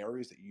 accelerate in the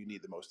areas that you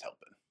need the most help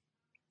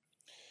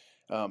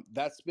in.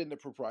 That's been the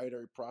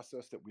proprietary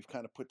process that we've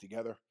kind of put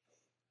together.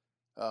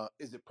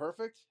 Is it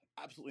perfect?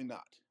 Absolutely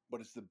not. But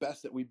it's the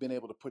best that we've been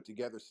able to put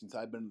together since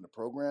I've been in the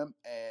program.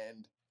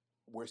 And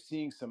we're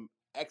seeing some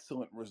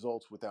excellent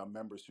results with our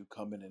members who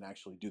come in and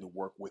actually do the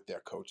work with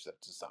their coach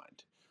that's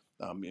assigned.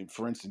 And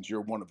for instance,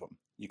 you're one of them.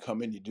 You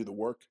come in, you do the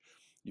work,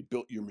 you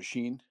built your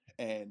machine,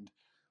 and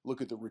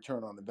look at the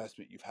return on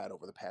investment you've had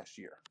over the past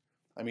year.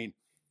 I mean,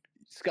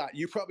 Scott,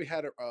 you probably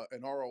had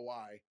an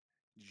ROI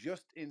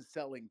just in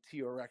selling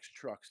TRX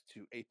trucks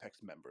to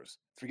Apex members.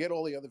 Forget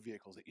all the other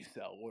vehicles that you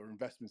sell or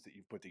investments that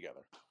you've put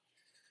together.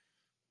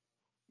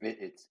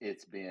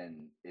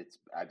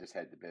 I just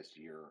had the best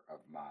year of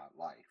my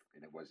life,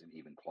 and it wasn't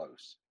even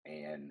close.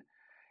 And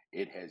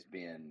it has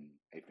been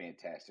a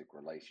fantastic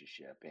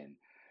relationship. And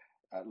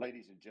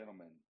ladies and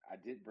gentlemen, I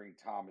didn't bring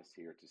Thomas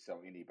here to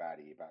sell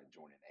anybody about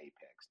joining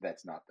Apex.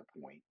 That's not the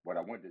point. What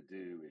I wanted to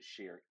do is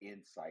share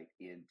insight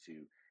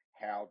into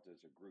how does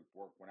a group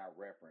work when I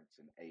reference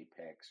an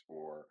Apex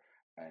or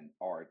an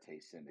Arete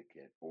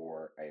Syndicate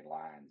or a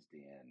Lions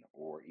Den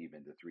or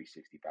even the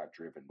 365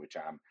 Driven, which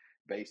I'm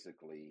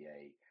basically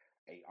a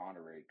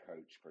honorary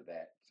coach for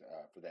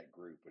that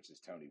group, which is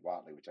Tony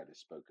Watley, which I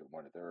just spoke at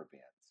one of their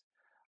events.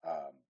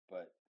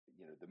 But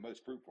the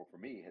most fruitful for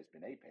me has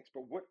been Apex.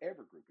 But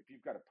whatever group, if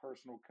you've got a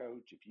personal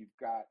coach, if you've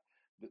got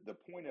the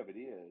point of it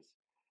is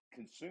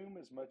consume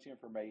as much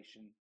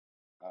information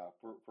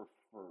for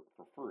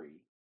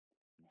free,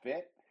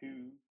 vet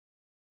who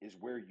is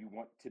where you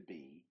want to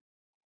be,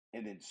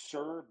 and then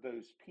serve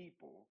those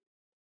people.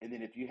 And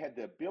then if you had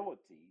the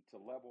ability to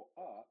level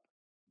up,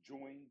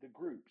 join the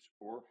groups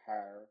or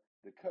hire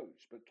the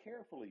coach, but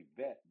carefully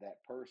vet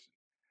that person.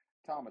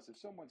 Thomas, if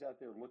someone's out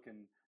there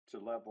looking to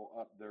level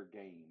up their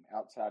game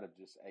outside of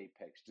just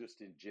Apex,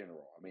 just in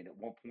general, I mean, at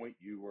one point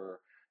you were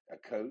a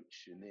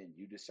coach, and then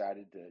you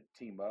decided to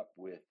team up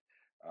with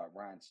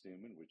Ryan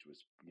Stewman, which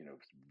was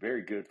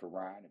very good for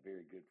Ryan and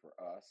very good for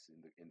us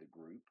in the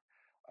group.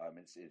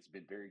 It's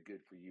been very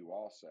good for you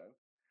also.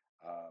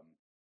 Um,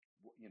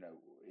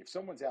 if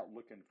someone's out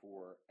looking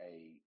for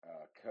a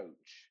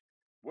coach,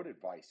 what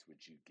advice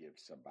would you give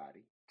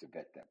somebody to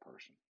vet that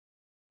person?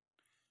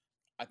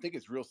 I think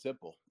it's real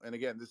simple. And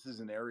again, this is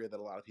an area that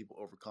a lot of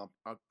people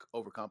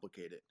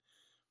overcomplicate it.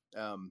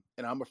 And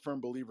I'm a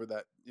firm believer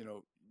that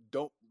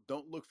don't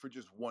don't look for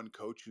just one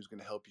coach who's going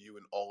to help you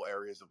in all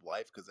areas of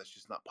life, because that's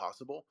just not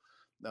possible.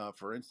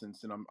 For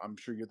instance, and I'm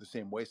sure you're the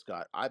same way,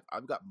 Scott.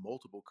 I've got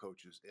multiple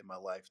coaches in my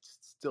life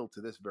still to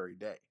this very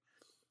day.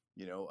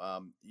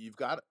 You've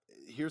got,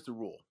 here's the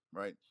rule,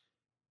 right?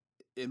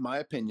 In my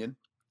opinion,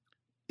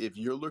 if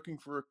you're looking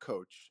for a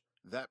coach,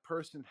 that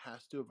person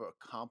has to have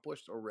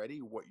accomplished already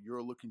what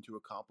you're looking to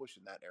accomplish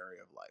in that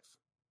area of life.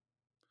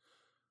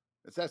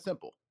 It's that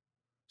simple.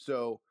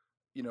 So,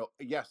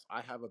 yes,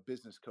 I have a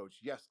business coach.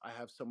 Yes, I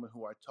have someone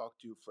who I talk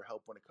to for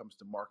help when it comes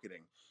to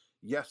marketing.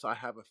 Yes, I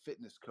have a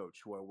fitness coach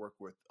who I work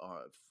with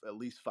at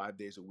least 5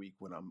 days a week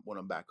when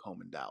I'm back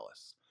home in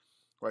Dallas.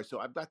 Right. So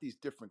I've got these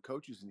different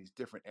coaches in these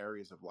different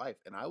areas of life,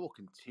 and I will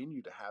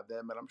continue to have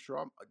them. And I'm sure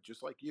I'm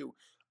just like you.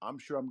 I'm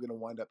sure I'm going to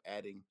wind up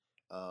adding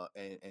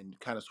and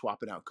kind of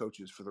swapping out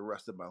coaches for the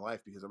rest of my life,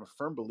 because I'm a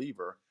firm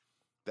believer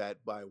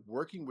that by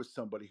working with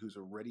somebody who's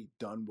already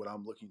done what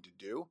I'm looking to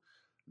do,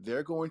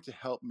 they're going to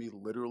help me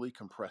literally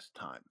compress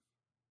time.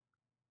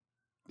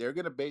 They're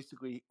going to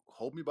basically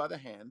hold me by the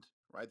hand,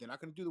 right? They're not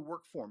going to do the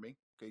work for me.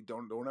 Okay.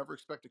 Don't ever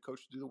expect a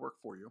coach to do the work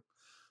for you,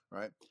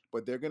 right?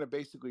 But they're going to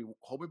basically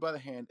hold me by the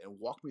hand and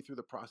walk me through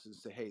the process and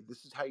say, hey,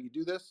 this is how you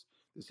do this.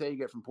 This is how you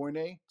get from point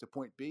A to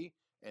point B.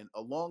 And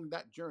along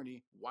that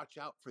journey, watch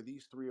out for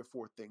these 3 or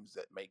 4 things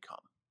that may come.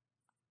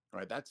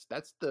 Right? That's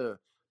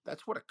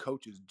what a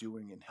coach is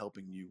doing and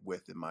helping you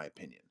with, in my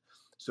opinion.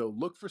 So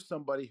look for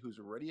somebody who's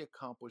already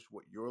accomplished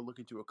what you're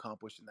looking to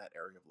accomplish in that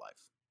area of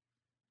life.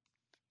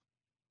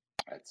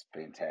 That's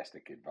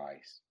fantastic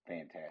advice.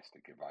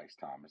 Fantastic advice,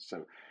 Thomas.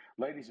 So,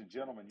 ladies and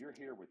gentlemen, you're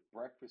here with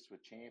Breakfast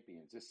with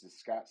Champions. This is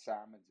Scott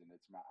Simons, and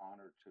it's my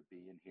honor to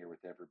be in here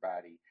with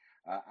everybody.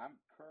 I'm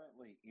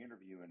currently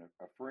interviewing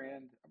a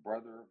friend, a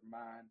brother of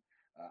mine.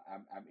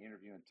 I'm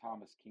interviewing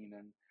Thomas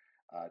Keenan.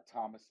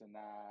 Thomas and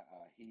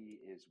he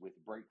is with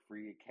Break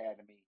Free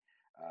Academy.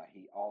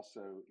 He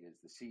also is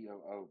the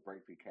COO of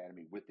Break Free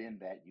Academy. Within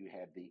that, you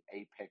have the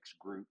Apex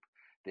Group.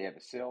 They have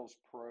a Sales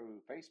Pro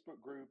Facebook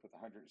group with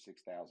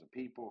 106,000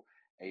 people.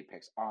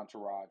 Apex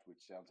Entourage, which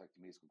sounds like to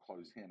me it's going to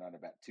close in on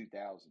about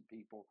 2,000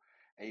 people.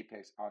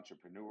 Apex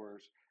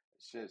Entrepreneurs,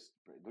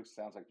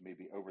 sounds like to me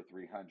be over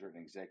 300,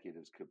 and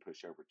executives could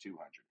push over 200.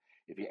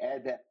 If you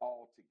add that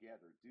all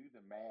together, do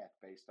the math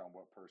based on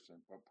what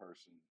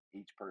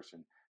each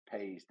person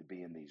pays to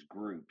be in these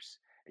groups,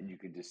 and you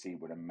can just see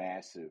what a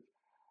massive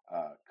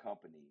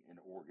company and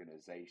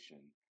organization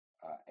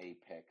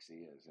Apex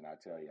is. And I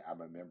tell you,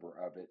 I'm a member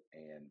of it.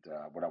 And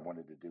what I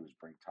wanted to do is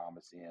bring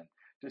Thomas in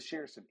to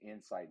share some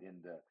insight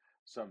into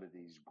some of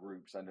these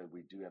groups. I know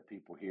we do have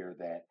people here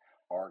that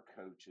are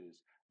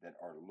coaches, that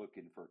are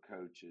looking for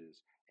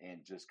coaches,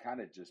 and just kind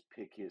of just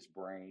pick his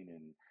brain.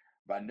 And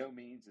by no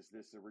means is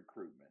this a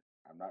recruitment.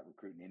 I'm not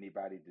recruiting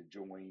anybody to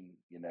join,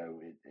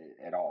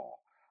 at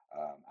all.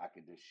 I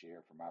can just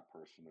share from my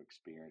personal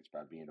experience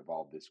by being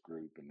involved in this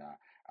group. And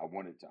I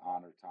wanted to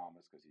honor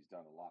Thomas because he's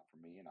done a lot for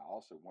me. And I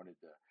also wanted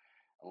to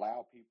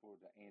allow people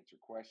to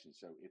answer questions.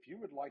 So if you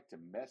would like to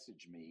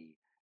message me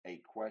a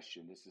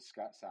question, this is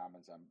Scott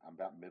Simons. I'm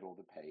about middle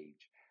of the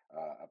page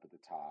up at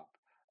the top.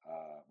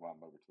 I'm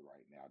over to the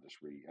right now.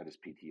 I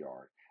just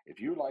PTR. If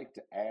you would like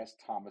to ask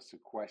Thomas a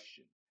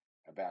question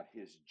about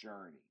his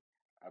journey,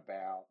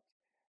 about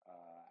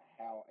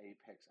how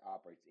Apex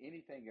operates,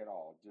 anything at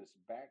all, just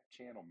back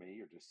channel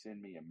me or just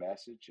send me a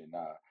message, and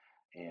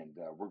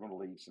we're going to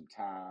leave some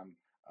time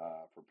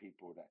for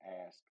people to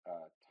ask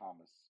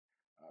Thomas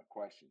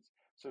questions.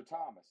 So,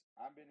 Thomas,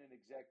 I've been in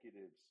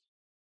executives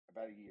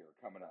about a year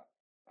coming up,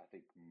 I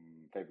think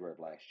February of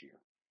last year.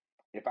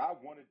 If I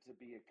wanted to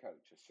be a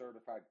coach, a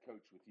certified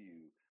coach with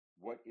you,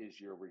 what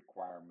is your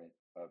requirement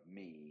of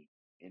me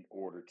in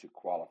order to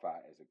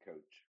qualify as a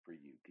coach for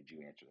you? Could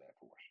you answer that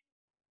for us?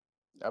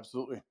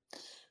 Absolutely.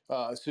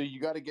 So you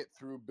got to get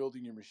through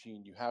building your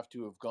machine. You have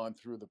to have gone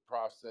through the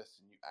process,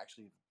 and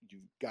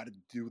you've got to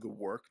do the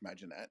work.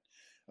 Imagine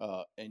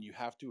that, and you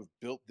have to have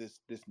built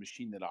this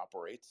machine that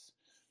operates.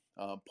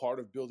 Part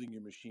of building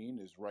your machine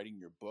is writing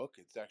your book.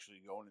 It's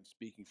actually going and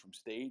speaking from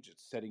stage.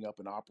 It's setting up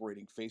and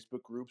operating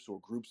Facebook groups or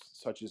groups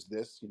such as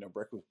this.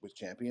 Breakfast with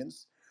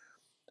Champions.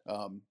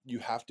 You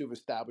have to have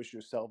established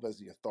yourself as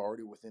the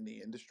authority within the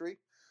industry.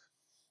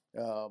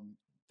 Um,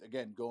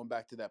 Again, going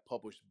back to that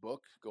published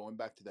book, going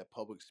back to that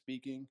public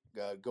speaking,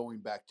 going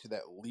back to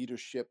that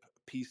leadership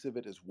piece of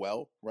it as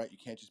well, right? You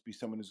can't just be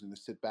someone who's going to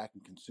sit back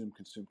and consume,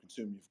 consume,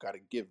 consume. You've got to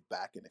give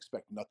back and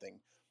expect nothing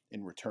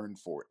in return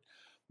for it.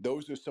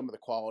 Those are some of the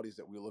qualities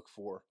that we look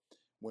for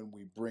when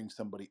we bring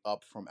somebody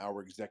up from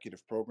our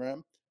executive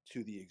program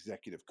to the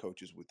executive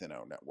coaches within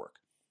our network.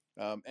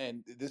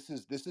 And this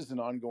is an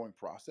ongoing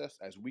process.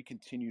 As we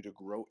continue to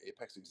grow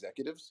Apex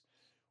executives,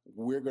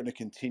 we're going to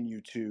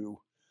continue to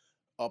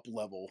up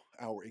level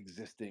our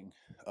existing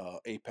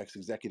Apex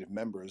executive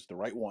members, the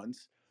right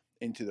ones,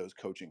 into those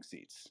coaching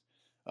seats.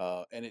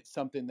 And it's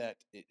something that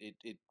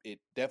it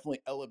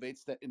definitely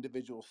elevates that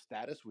individual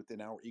status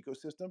within our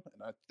ecosystem.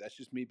 And that's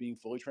just me being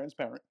fully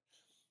transparent.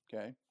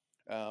 Okay.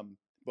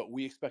 But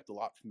we expect a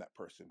lot from that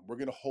person. We're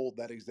going to hold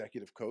that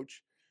executive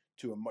coach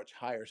to a much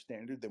higher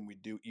standard than we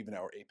do even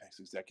our Apex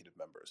executive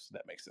members.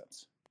 That makes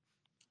sense.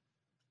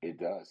 It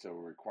does. So a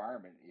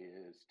requirement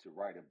is to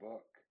write a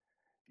book.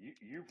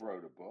 You've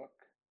wrote a book.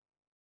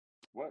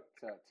 What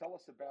tell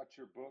us about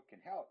your book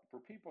and how for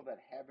people that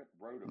haven't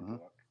wrote a Mm-hmm.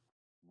 book,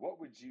 what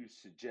would you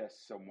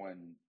suggest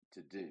someone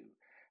to do?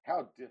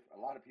 A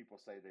lot of people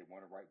say they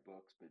want to write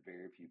books, but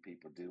very few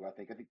people do. I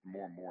think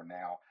more and more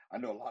now. I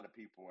know a lot of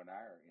people in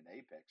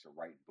Apex are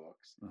writing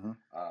books Mm-hmm.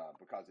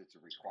 because it's a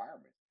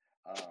requirement.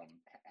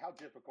 How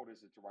difficult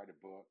is it to write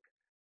a book?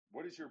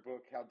 What is your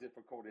book? How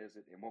difficult is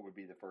it? And what would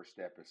be the first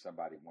step if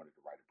somebody wanted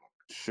to write a book?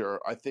 Sure.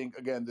 I think,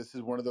 again, this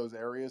is one of those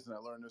areas, and I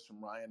learned this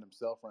from Ryan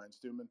himself, Ryan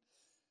Stewman.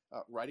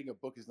 Writing a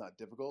book is not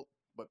difficult,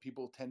 but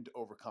people tend to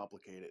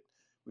overcomplicate it.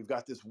 We've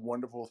got this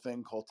wonderful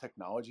thing called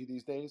technology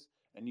these days,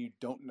 and you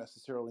don't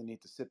necessarily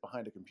need to sit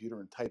behind a computer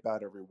and type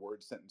out every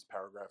word, sentence,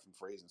 paragraph, and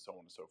phrase, and so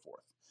on and so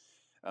forth.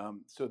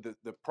 So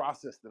the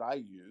process that I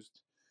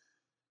used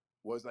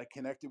was I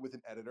connected with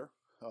an editor,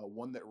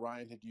 one that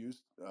Ryan had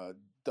used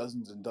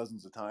dozens and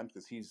dozens of times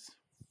because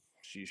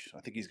I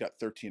think he's got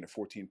 13 or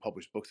 14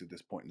 published books at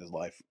this point in his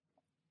life.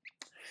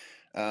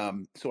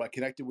 So I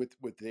connected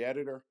with the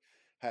editor,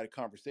 had a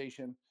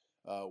conversation.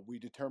 We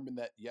determined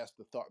that yes,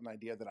 the thought and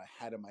idea that I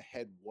had in my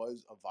head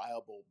was a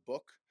viable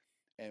book.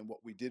 And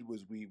what we did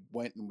was we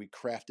went and we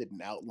crafted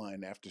an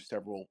outline after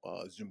several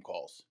Zoom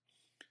calls.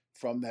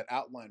 From that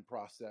outline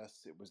process,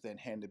 it was then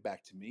handed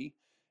back to me,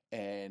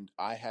 and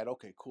I had,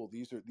 okay, cool.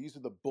 These are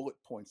the bullet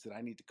points that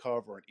I need to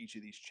cover in each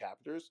of these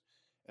chapters.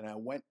 And I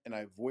went and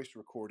I voice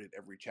recorded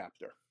every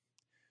chapter.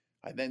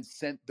 I then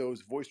sent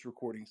those voice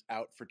recordings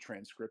out for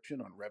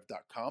transcription on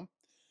rev.com,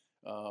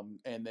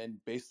 and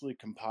then basically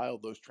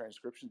compiled those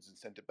transcriptions and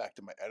sent it back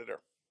to my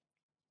editor.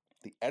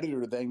 The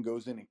editor then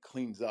goes in and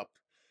cleans up,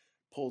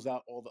 pulls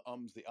out all the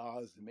ums, the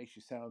ahs, and makes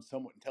you sound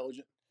somewhat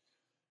intelligent.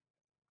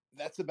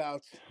 That's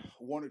about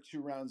 1 or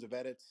 2 rounds of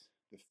edits.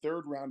 The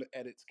third round of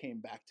edits came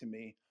back to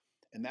me,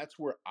 and that's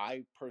where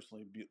I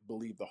personally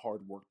believe the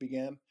hard work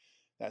began.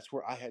 That's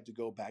where I had to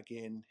go back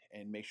in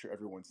and make sure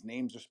everyone's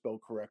names are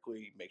spelled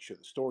correctly, make sure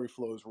the story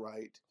flows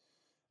right,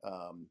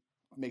 um,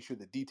 make sure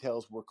the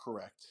details were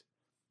correct,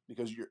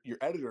 because your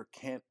editor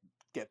can't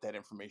get that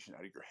information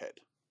out of your head.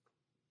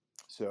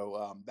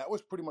 So that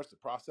was pretty much the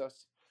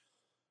process.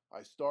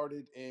 I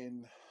started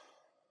in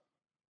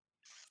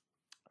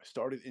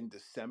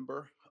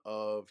December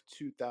of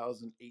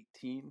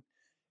 2018,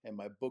 and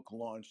my book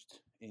launched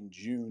in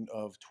June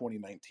of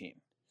 2019.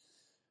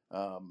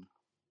 Um,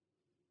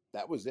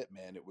 that was it,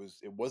 man.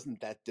 It wasn't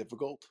that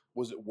difficult.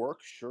 Was it work?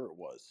 Sure, it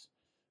was.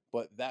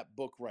 But that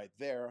book right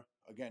there,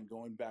 again,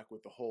 going back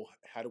with the whole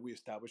how do we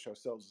establish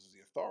ourselves as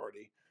the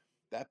authority,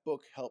 that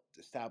book helped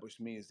establish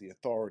me as the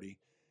authority,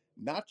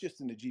 not just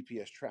in the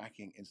GPS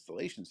tracking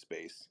installation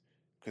space,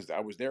 because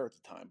I was there at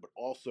the time, but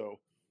also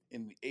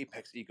in the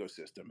Apex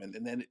ecosystem.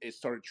 And then it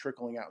started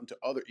trickling out into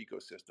other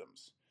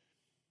ecosystems.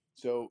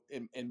 So,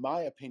 in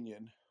my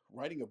opinion,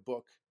 writing a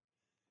book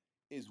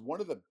is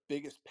one of the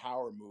biggest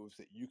power moves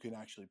that you can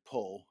actually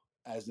pull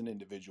as an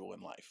individual in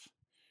life,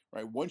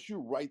 right? Once you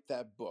write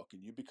that book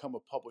and you become a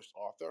published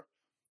author,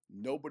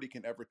 nobody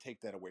can ever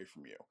take that away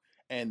from you.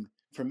 And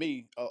for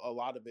me, a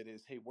lot of it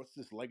is, hey, what's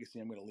this legacy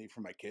I'm going to leave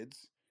for my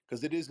kids?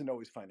 Because it isn't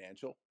always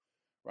financial,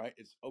 right?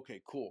 It's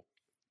okay, cool.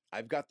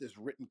 I've got this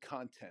written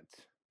content.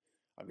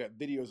 I've got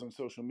videos on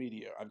social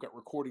media. I've got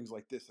recordings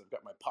like this. I've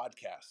got my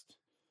podcast.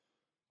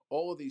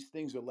 All of these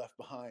things are left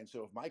behind.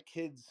 So if my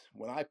kids,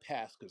 when I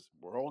pass, because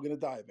we're all going to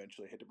die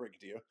eventually, I hate to break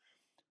it to you,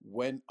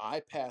 when I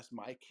pass,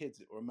 my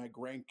kids or my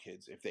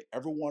grandkids, if they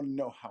ever want to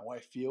know how I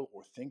feel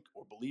or think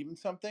or believe in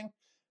something,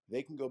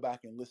 they can go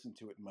back and listen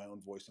to it in my own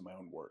voice and my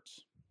own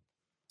words.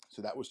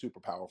 So that was super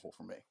powerful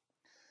for me.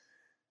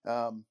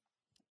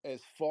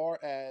 As far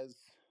as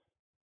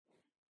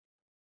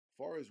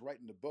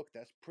writing the book,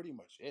 that's pretty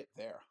much it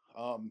there.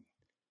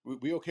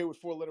 We okay with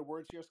 4-letter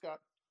words here, Scott?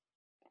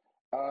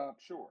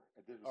 Sure.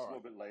 It's a All little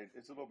right. bit late.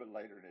 It's a little bit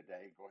later in the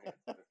day. Go ahead.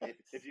 But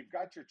if you've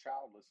got your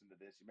child listen to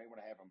this, you may want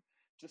to have them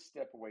just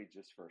step away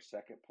just for a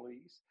second,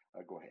 please.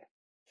 Go ahead.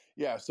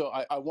 Yeah, so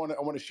I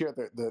want to share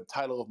the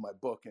title of my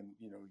book, and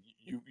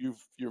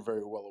you're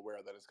very well aware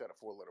that it's got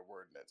a 4-letter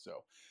word in it.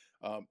 So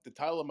the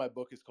title of my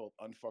book is called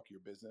Unfuck Your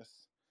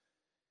Business.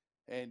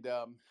 And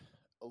a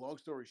long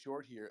story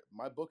short here,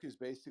 my book is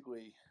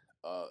basically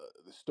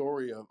the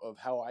story of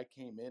how I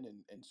came in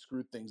and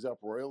screwed things up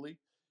royally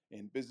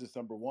in business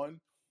number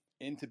one,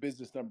 into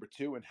business number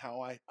two, and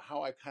how I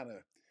kind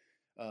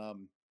of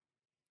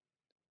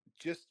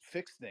just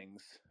fix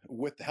things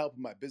with the help of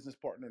my business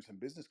partners and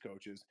business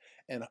coaches,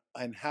 and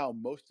how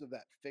most of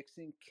that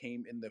fixing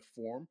came in the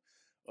form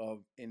of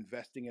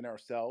investing in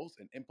ourselves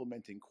and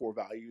implementing core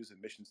values and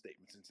mission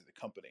statements into the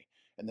company,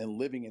 and then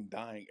living and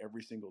dying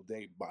every single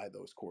day by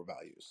those core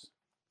values.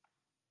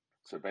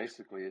 So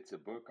basically, it's a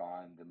book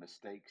on the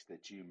mistakes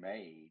that you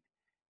made,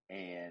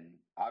 and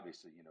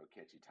obviously,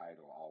 catchy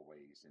title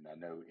always. And I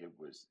know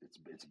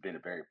it's been a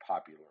very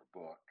popular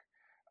book,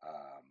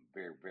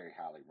 very very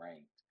highly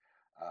ranked.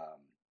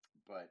 Um,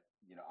 but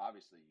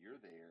obviously,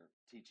 you're there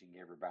teaching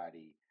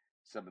everybody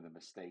some of the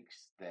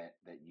mistakes that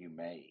you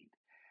made.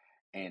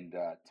 And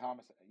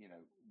Thomas,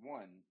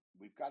 one,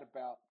 we've got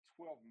about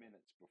 12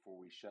 minutes before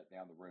we shut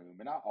down the room.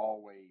 And I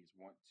always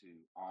want to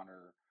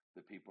honor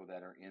the people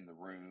that are in the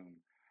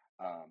room,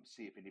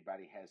 see if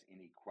anybody has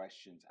any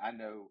questions. I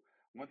know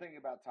one thing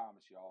about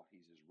Thomas, y'all,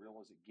 he's as real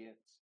as it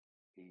gets.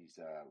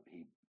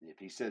 If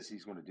he says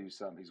he's going to do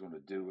something, he's going to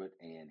do it.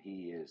 And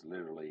he is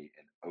literally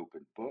an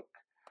open book.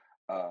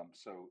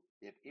 So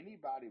if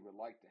anybody would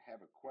like to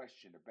have a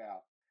question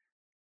about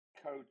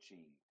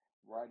coaching,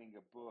 writing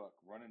a book,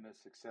 running a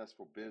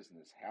successful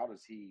business, how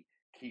does he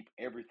keep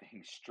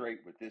everything straight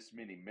with this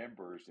many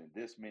members and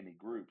this many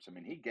groups? I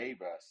mean, he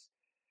gave us,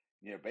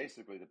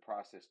 basically the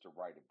process to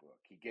write a book.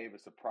 He gave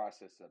us a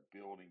process of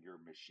building your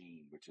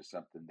machine, which is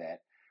something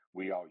that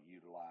we all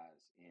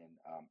utilize in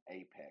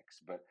Apex.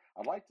 But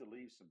I'd like to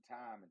leave some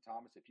time. And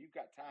Thomas, if you've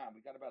got time,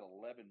 we got about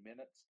 11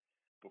 minutes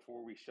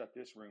before we shut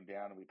this room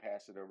down and we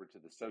pass it over to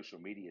the social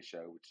media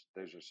show, which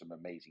those are some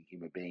amazing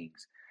human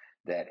beings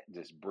that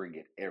just bring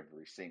it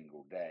every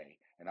single day.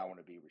 And I want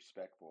to be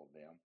respectful of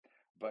them.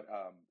 But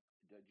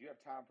do you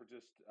have time for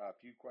just a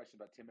few questions,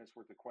 about 10 minutes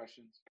worth of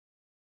questions?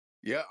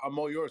 Yeah, I'm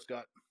all yours,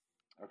 Scott.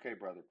 Okay,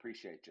 brother.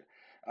 Appreciate you.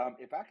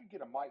 If I could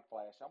get a mic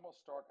flash, I'm going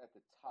to start at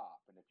the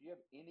top. And if you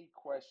have any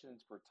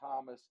questions for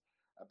Thomas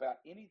about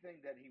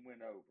anything that he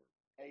went over,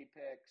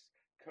 Apex,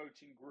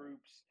 coaching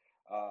groups,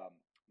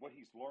 what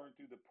he's learned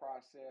through the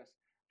process,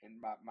 and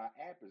my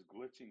app is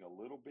glitching a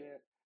little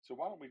bit. So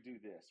why don't we do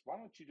this? Why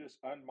don't you just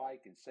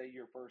unmic and say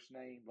your first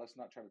name? Let's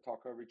not try to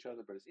talk over each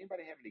other. But does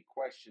anybody have any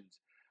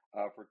questions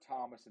for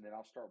Thomas? And then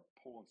I'll start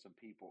pulling some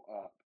people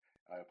up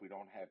if we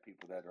don't have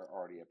people that are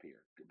already up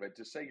here. But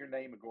just say your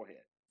name and go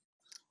ahead.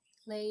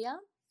 Leah.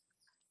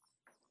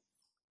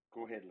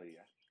 Go ahead,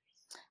 Leah.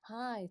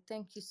 Hi,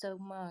 thank you so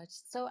much.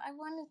 So I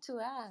wanted to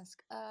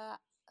ask,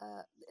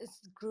 it's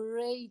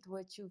great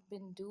what you've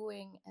been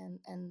doing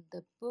and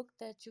the book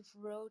that you've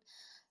wrote.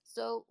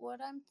 So what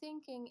I'm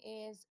thinking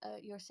is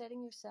you're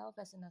setting yourself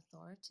as an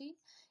authority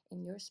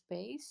in your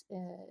space,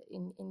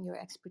 in your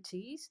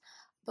expertise.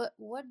 But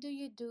what do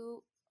you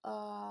do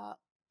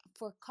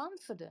for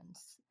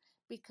confidence?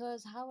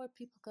 Because how are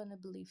people going to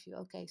believe you?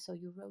 Okay, so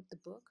you wrote the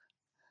book.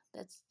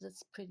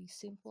 That's pretty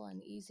simple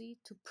and easy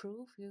to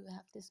prove you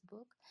have this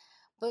book.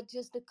 But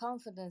just the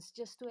confidence,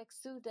 just to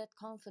exude that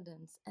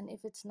confidence. And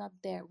if it's not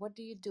there, what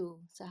do you do?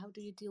 So how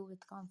do you deal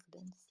with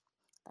confidence?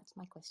 That's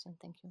my question.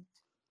 Thank you.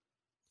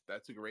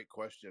 That's a great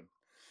question.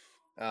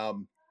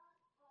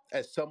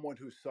 As someone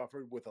who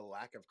suffered with a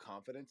lack of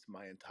confidence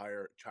my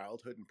entire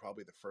childhood and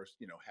probably the first,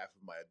 half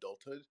of my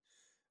adulthood,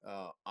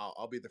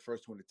 I'll be the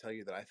first one to tell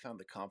you that I found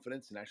the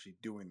confidence in actually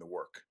doing the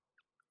work.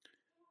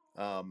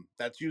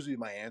 That's usually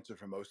my answer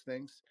for most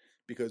things,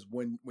 because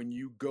when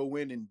you go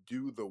in and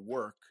do the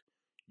work,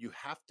 you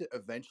have to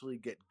eventually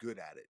get good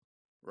at it,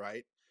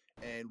 right?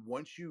 And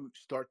once you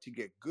start to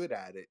get good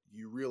at it,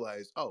 you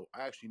realize, oh,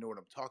 I actually know what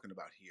I'm talking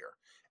about here,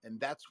 and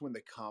that's when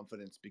the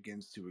confidence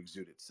begins to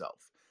exude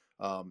itself.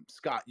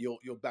 Scott,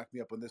 you'll back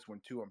me up on this one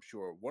too, I'm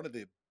sure. One of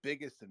the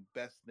biggest and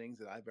best things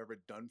that I've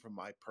ever done for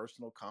my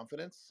personal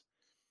confidence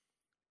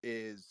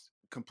is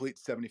complete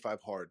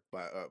 75 Hard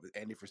by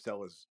Andy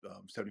Frisella's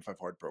 75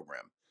 Hard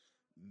program.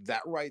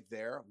 That right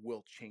there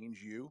will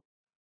change you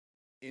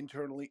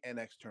internally and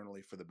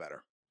externally for the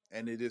better.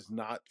 And it is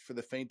not for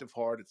the faint of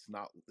heart. It's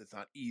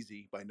not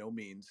easy by no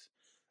means.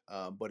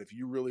 But if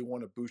you really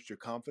want to boost your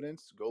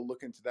confidence, go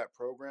look into that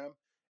program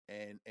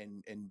and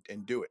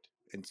do it,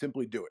 and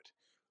simply do it.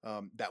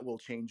 That will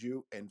change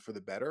you, and for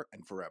the better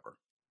and forever.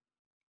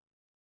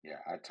 Yeah,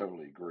 I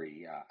totally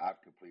agree.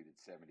 I've completed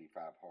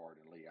 75 Hard,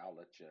 and Lee, I'll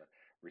let you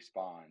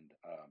respond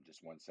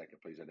just 1 second,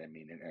 please. I didn't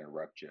mean to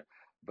interrupt you.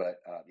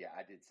 But yeah,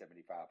 I did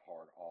 75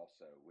 Hard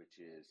also, which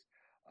is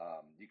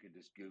you can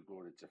just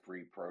Google it. It's a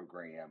free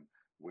program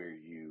where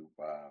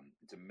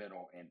it's a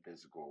mental and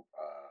physical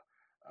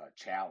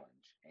challenge.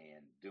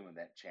 And doing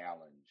that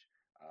challenge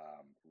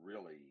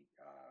really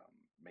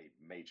made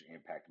major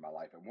impact in my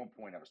life. At one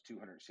point, I was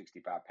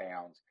 265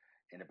 pounds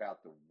in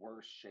about the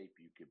worst shape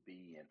you could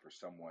be in for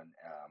someone,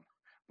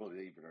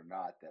 believe it or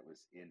not, that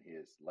was in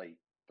his late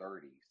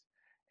 30s.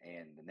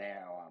 And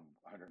now I'm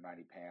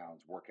 190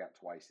 pounds, work out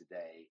twice a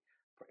day,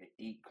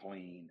 eat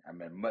clean.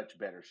 I'm in much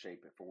better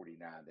shape at 49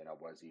 than I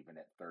was even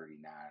at 39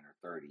 or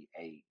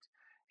 38.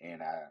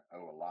 And I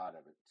owe a lot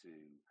of it to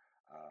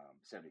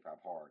 75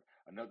 Hard.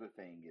 Another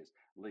thing is,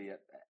 Leah,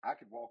 I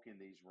could walk in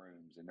these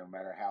rooms, and no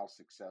matter how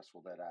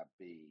successful that I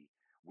be,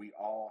 We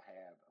all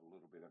have a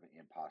little bit of an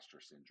imposter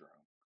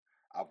syndrome.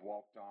 I've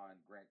walked on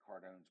Grant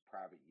Cardone's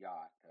private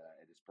yacht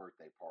at his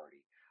birthday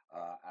party.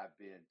 I've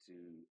been to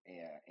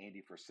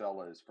Andy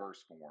Frisella's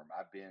First Form.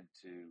 I've been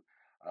to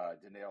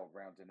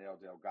around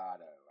Danelle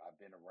Delgado. I've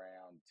been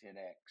around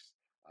 10X.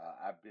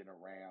 I've been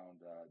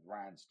around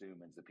Ryan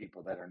Stewmans, the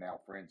people that are now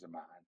friends of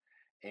mine.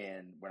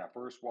 And when I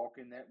first walked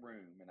in that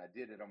room, and I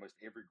did it almost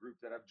every group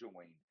that I've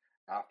joined,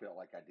 I felt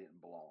like I didn't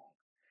belong.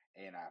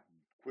 And I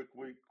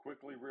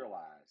quickly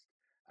realized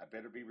I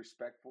better be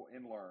respectful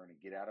and learn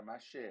and get out of my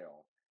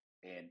shell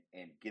and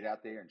get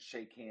out there and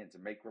shake hands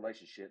and make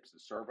relationships and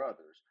serve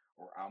others,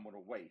 or I'm going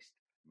to waste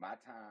my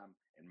time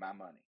and my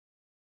money.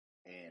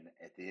 And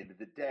at the end of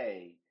the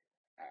day,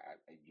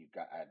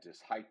 I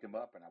just hiked them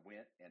up, and I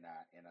went and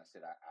I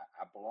said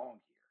I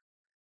belong here,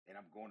 and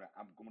I'm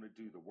going to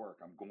do the work.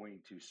 I'm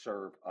going to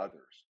serve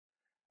others.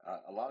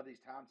 A lot of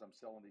these times I'm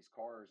selling these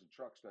cars and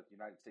trucks throughout the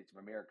United States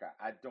of America.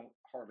 I don't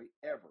hardly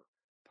ever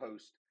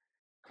post,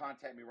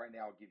 contact me right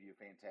now, I'll give you a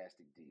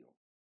fantastic deal.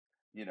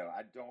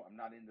 I'm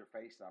not in their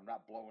face. I'm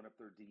not blowing up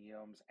their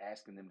DMs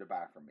asking them to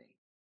buy from me.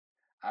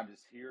 I'm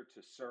just here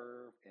to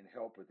serve and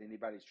help with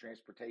anybody's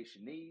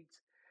transportation needs.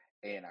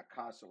 And I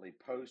constantly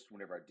post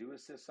whenever I do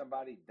assist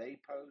somebody, they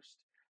post.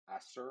 I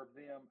serve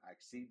them. I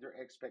exceed their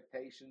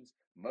expectations.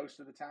 Most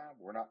of the time,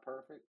 we're not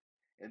perfect.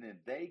 And then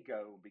they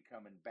go and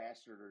become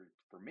ambassador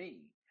for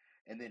me.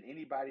 And then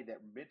anybody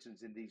that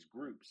mentions in these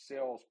groups,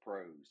 sales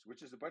pros,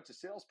 which is a bunch of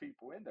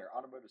salespeople in there,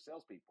 automotive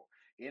salespeople,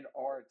 in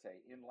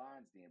Arte, in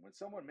Lines Den. When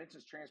someone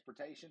mentions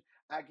transportation,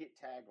 I get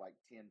tagged like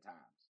 10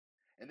 times.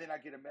 And then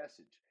I get a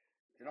message.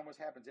 It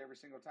almost happens every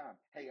single time.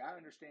 Hey, I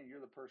understand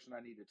you're the person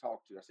I need to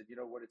talk to. I said, you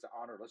know what? It's an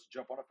honor. Let's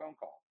jump on a phone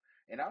call.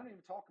 And I don't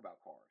even talk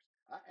about cars.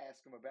 I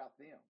ask them about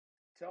them.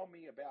 Tell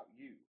me about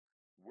you.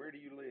 Where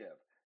do you live?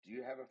 Do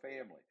you have a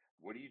family?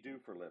 What do you do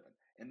for a living?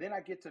 And then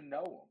I get to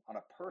know them on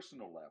a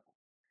personal level.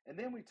 And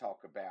then we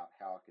talk about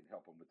how I can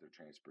help them with their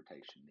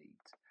transportation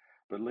needs.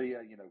 But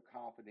Leah,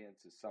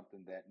 confidence is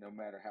something that no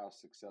matter how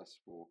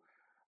successful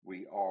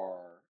we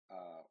are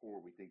or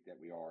we think that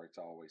we are, it's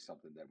always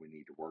something that we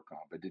need to work on.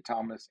 But did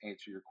Thomas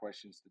answer your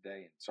questions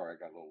today? And sorry, I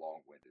got a little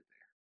long-winded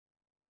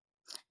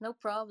there. No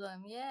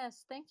problem.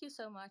 Yes, thank you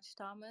so much,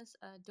 Thomas.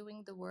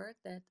 Doing the work,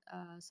 that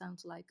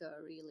sounds like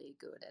a really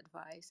good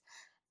advice.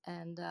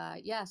 And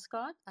yeah,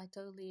 Scott, I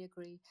totally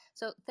agree.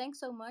 So thanks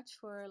so much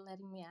for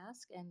letting me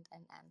ask and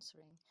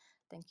answering.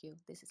 Thank you.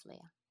 This is Leah,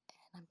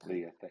 and I'm done.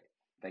 Leah,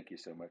 thank you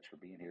so much for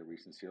being here. We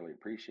sincerely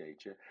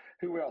appreciate you.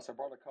 Who else? I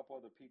brought a couple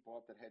other people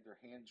up that had their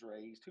hands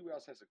raised. Who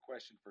else has a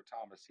question for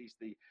Thomas? He's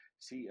the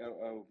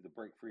COO of the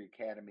Break Free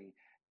Academy,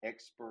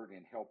 expert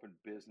in helping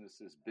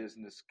businesses,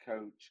 business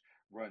coach,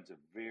 runs a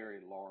very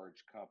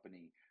large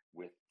company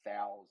with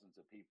thousands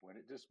of people in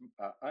it. Just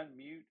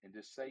unmute and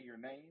just say your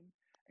name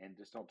and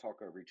just don't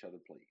talk over each other,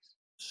 please.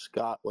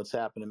 Scott, what's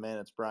happening, man?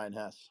 It's Brian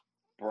Hess.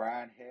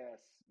 Brian Hess,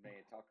 man,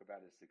 talk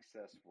about a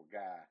successful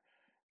guy.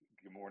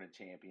 Good morning,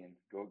 champion.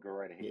 Go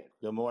right ahead.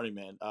 Good morning,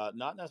 man.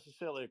 Not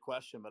necessarily a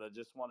question, but I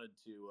just wanted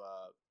to,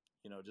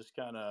 just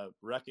kind of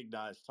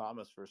recognize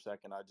Thomas for a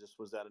second. I just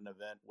was at an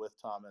event with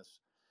Thomas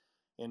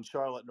in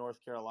Charlotte,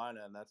 North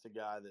Carolina, and that's a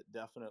guy that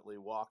definitely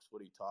walks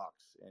what he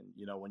talks.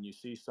 And, when you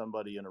see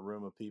somebody in a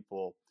room of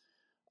people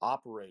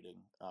operating,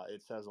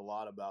 it says a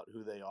lot about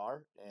who they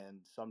are. And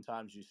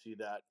sometimes you see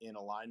that in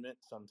alignment.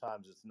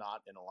 Sometimes it's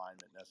not in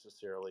alignment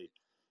necessarily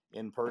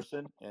in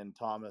person. And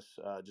Thomas,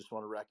 just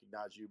want to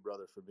recognize you,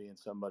 brother, for being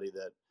somebody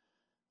that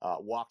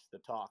walks the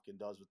talk and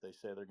does what they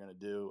say they're going to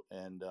do.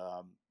 And,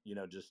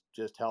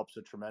 just helps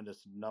a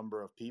tremendous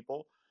number of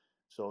people.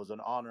 So it was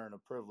an honor and a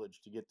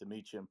privilege to get to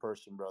meet you in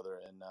person, brother.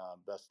 And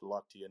best of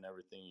luck to you in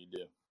everything you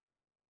do.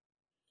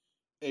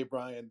 Hey,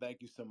 Brian,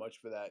 thank you so much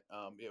for that.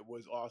 It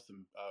was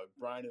awesome.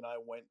 Brian and I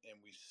went and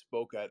we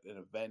spoke at an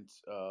event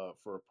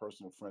for a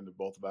personal friend of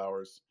both of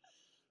ours.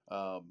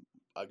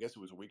 I guess it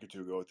was a week or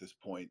two ago at this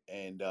point.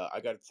 And I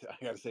got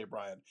to say,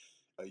 Brian,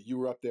 you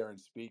were up there and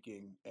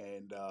speaking,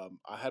 and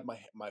I had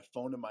my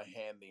phone in my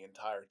hand the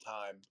entire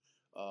time.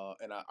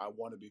 And I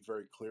want to be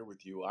very clear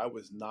with you. I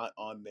was not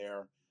on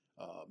there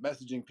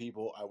messaging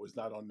people. I was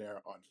not on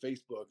there on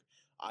Facebook.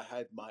 I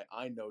had my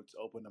iNotes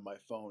open on my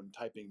phone,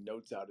 typing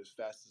notes out as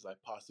fast as I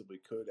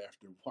possibly could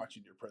after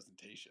watching your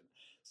presentation.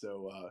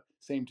 So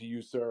same to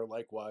you, sir.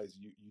 Likewise,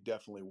 you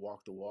definitely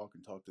walked the walk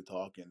and talked the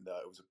talk, and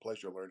it was a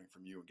pleasure learning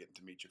from you and getting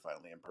to meet you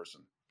finally in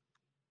person.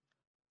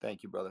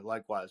 Thank you, brother.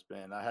 Likewise,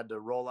 man. I had to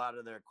roll out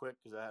of there quick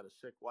because I had a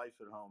sick wife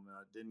at home, and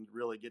I didn't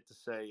really get to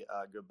say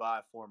goodbye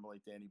formally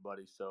to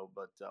anybody.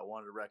 But I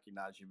wanted to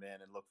recognize you,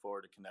 man, and look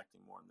forward to connecting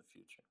more in the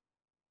future.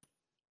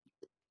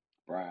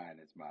 Brian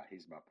is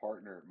he's my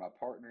partner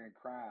in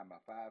crime, my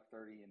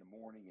 5:30 in the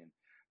morning, and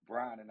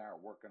Brian and I are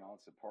working on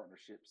some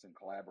partnerships and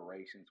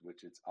collaborations,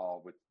 which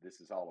this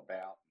is all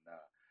about. And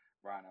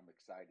Brian, I'm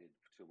excited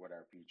to what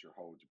our future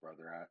holds,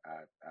 brother.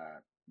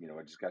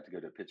 I just got to go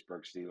to a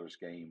Pittsburgh Steelers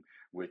game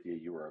with you.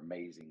 You were an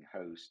amazing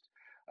host.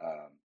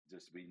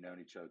 Just we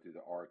known each other through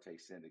the Arte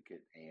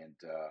Syndicate, and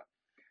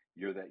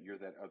you're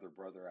that other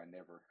brother I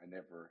never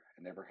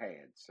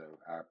had. So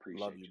I Love appreciate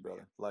you, you, man.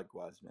 brother.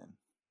 Likewise, man.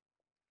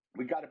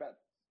 We got about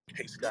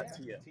Hey, Scott,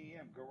 yeah, TM.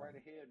 TM. Go right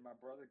ahead, my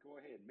brother. Go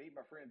ahead. Meet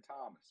my friend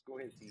Thomas. Go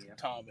ahead, TM.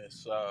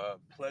 Thomas,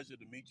 pleasure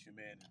to meet you,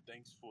 man, and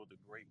thanks for the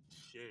great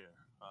share.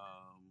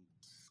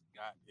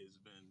 Scott has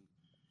been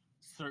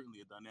certainly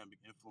a dynamic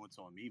influence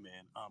on me,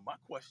 man. My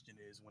question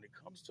is, when it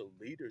comes to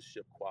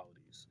leadership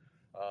qualities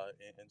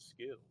and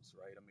skills,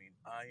 right? I mean,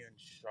 iron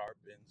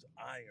sharpens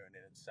iron,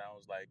 and it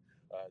sounds like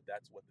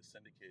that's what the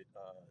syndicate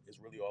is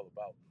really all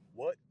about.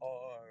 What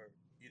are,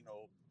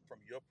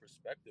 from your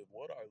perspective,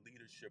 what are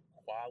leadership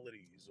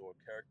qualities or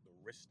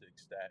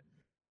characteristics that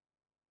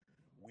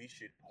we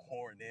should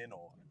horn in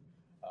on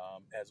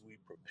as we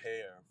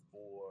prepare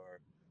for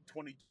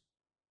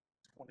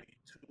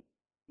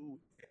 2022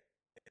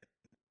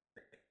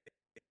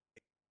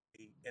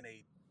 in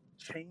a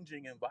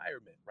changing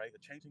environment, right? A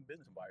changing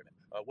business environment.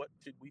 What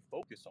should we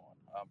focus on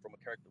from a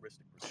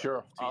characteristic perspective?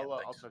 Sure, TM,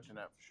 I'll thanks. touch on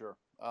that for sure.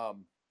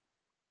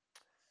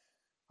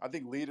 I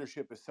think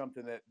leadership is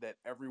something that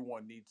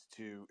everyone needs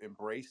to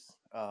embrace.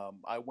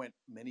 I went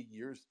many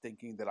years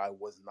thinking that I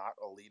was not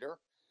a leader,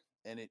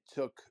 and it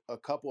took a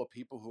couple of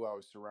people who I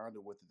was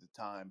surrounded with at the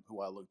time,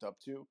 who I looked up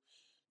to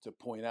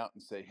point out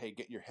and say, "Hey,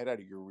 get your head out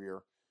of your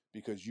rear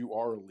because you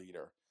are a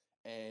leader."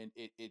 And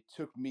it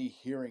took me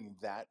hearing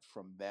that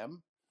from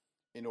them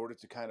in order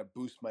to kind of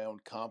boost my own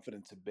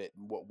confidence a bit.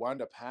 And what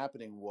wound up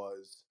happening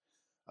was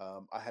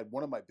I had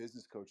one of my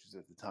business coaches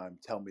at the time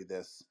tell me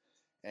this,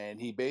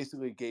 and he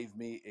basically gave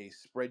me a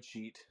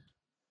spreadsheet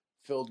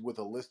filled with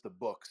a list of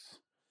books.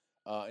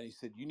 And he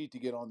said, "You need to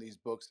get on these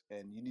books,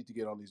 and you need to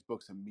get on these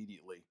books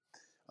immediately."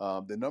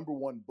 The number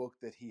one book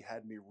that he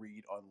had me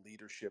read on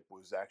leadership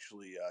was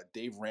actually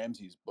Dave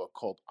Ramsey's book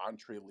called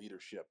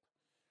EntreLeadership.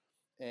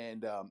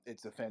 And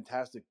it's a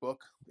fantastic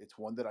book. It's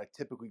one that I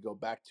typically go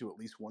back to at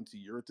least once a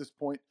year at this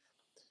point.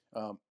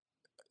 Um,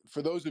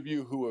 for those of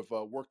you who have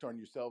worked on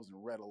yourselves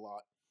and read a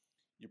lot,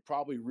 you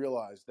probably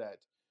realize that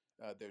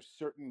there's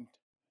certain,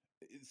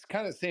 it's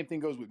kind of the same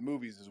thing goes with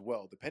movies as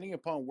well. Depending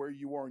upon where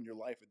you are in your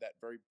life at that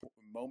very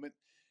moment,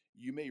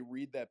 you may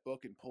read that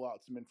book and pull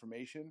out some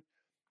information.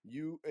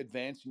 You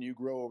advance and you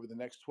grow over the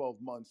next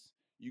 12 months.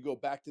 You go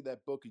back to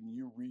that book and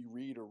you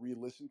reread or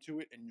re-listen to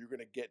it, and you're going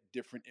to get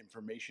different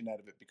information out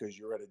of it because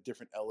you're at a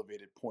different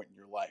elevated point in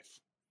your life.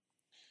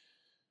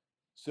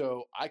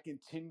 So I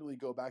continually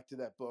go back to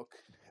that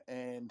book,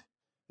 and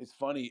it's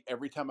funny,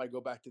 every time I go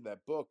back to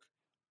that book,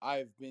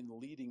 I've been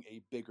leading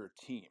a bigger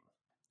team.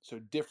 So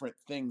different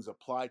things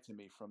apply to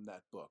me from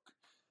that book.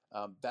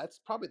 That's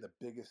probably the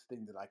biggest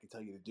thing that I can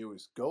tell you to do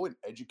is go and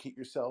educate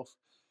yourself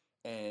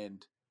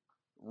and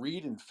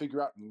read and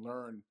figure out and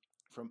learn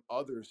from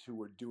others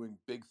who are doing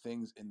big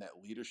things in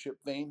that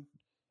leadership vein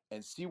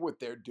and see what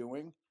they're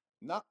doing.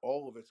 Not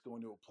all of it's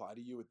going to apply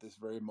to you at this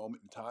very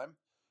moment in time,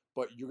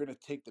 but you're going to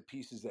take the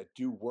pieces that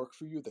do work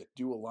for you, that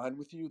do align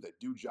with you, that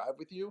do jive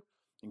with you,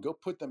 and go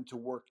put them to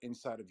work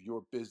inside of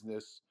your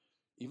business,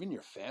 even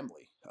your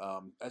family.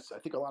 I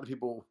think a lot of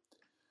people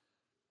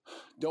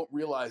don't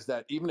realize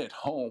that even at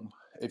home,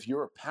 if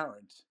you're a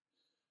parent,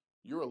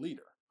 you're a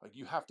leader. Like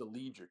you have to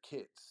lead your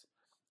kids.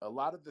 A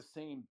lot of the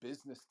same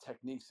business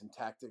techniques and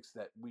tactics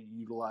that we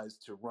utilize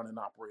to run and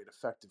operate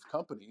effective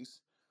companies,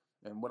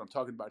 and what I'm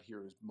talking about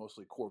here is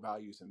mostly core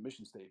values and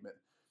mission statement.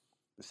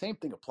 The same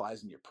thing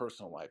applies in your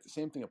personal life. The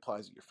same thing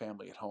applies at your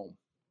family at home.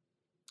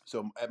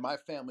 So at my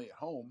family at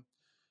home,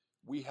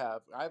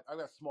 I've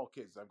got small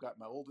kids. I've got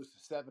my oldest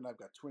is 7. I've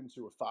got twins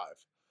who are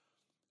 5.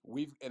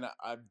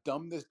 I've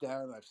dumbed this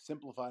down. I've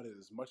simplified it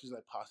as much as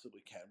I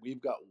possibly can.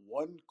 We've got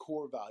one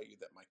core value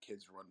that my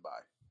kids run by.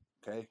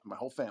 Okay, my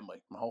whole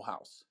family, my whole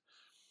house,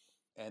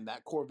 and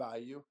that core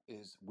value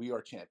is we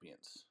are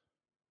champions.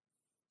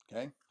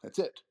 Okay, that's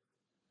it.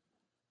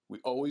 We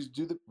always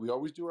do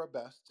our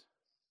best,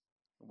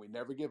 and we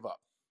never give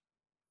up.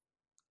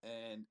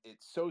 And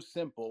it's so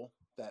simple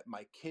that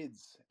my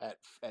kids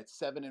at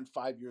 7 and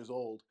 5 years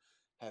old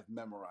have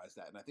memorized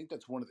that, and I think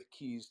that's one of the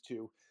keys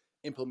to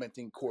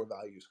implementing core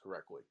values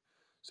correctly.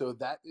 So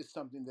that is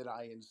something that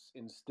I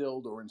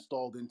instilled or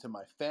installed into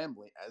my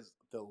family as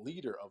the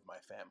leader of my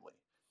family,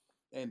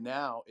 and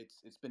now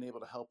it's been able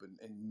to help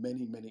in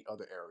many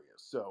other areas.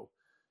 So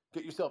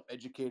get yourself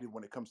educated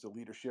when it comes to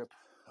leadership.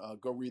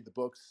 Go read the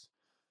books.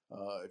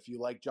 If you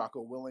like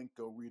Jocko Willink,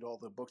 go read all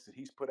the books that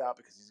he's put out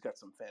because he's got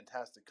some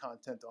fantastic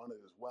content on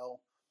it as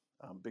well.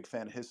 I'm a big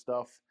fan of his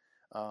stuff.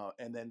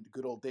 And then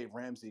good old Dave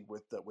Ramsey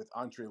with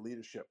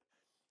EntreLeadership.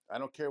 I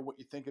don't care what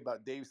you think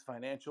about Dave's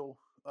financial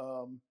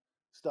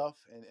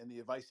stuff and the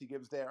advice he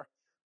gives there.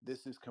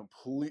 This is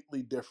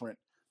completely different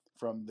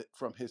from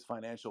his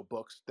financial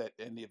books that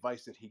and the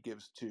advice that he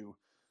gives to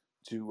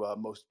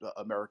most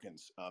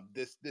Americans.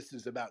 This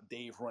is about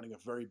Dave running a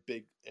very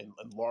big and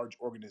large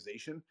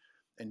organization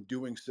and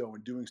doing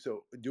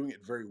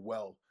it very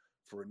well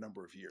for a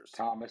number of years.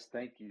 Thomas,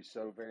 thank you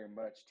so very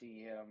much.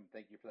 TM,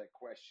 thank you for that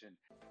question.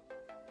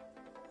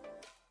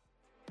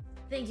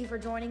 Thank you for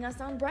joining us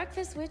on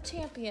Breakfast with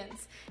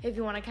Champions. If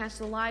you want to catch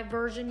the live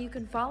version, you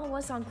can follow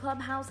us on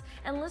Clubhouse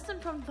and listen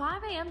from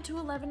 5 a.m. to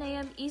 11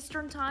 a.m.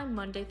 Eastern Time,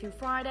 Monday through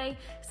Friday,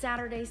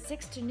 Saturdays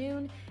 6 to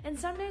noon, and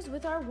Sundays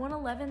with our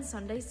 111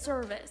 Sunday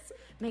service.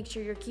 Make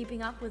sure you're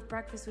keeping up with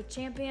Breakfast with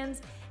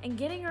Champions and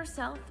getting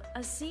yourself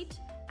a seat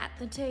at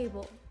the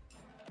table.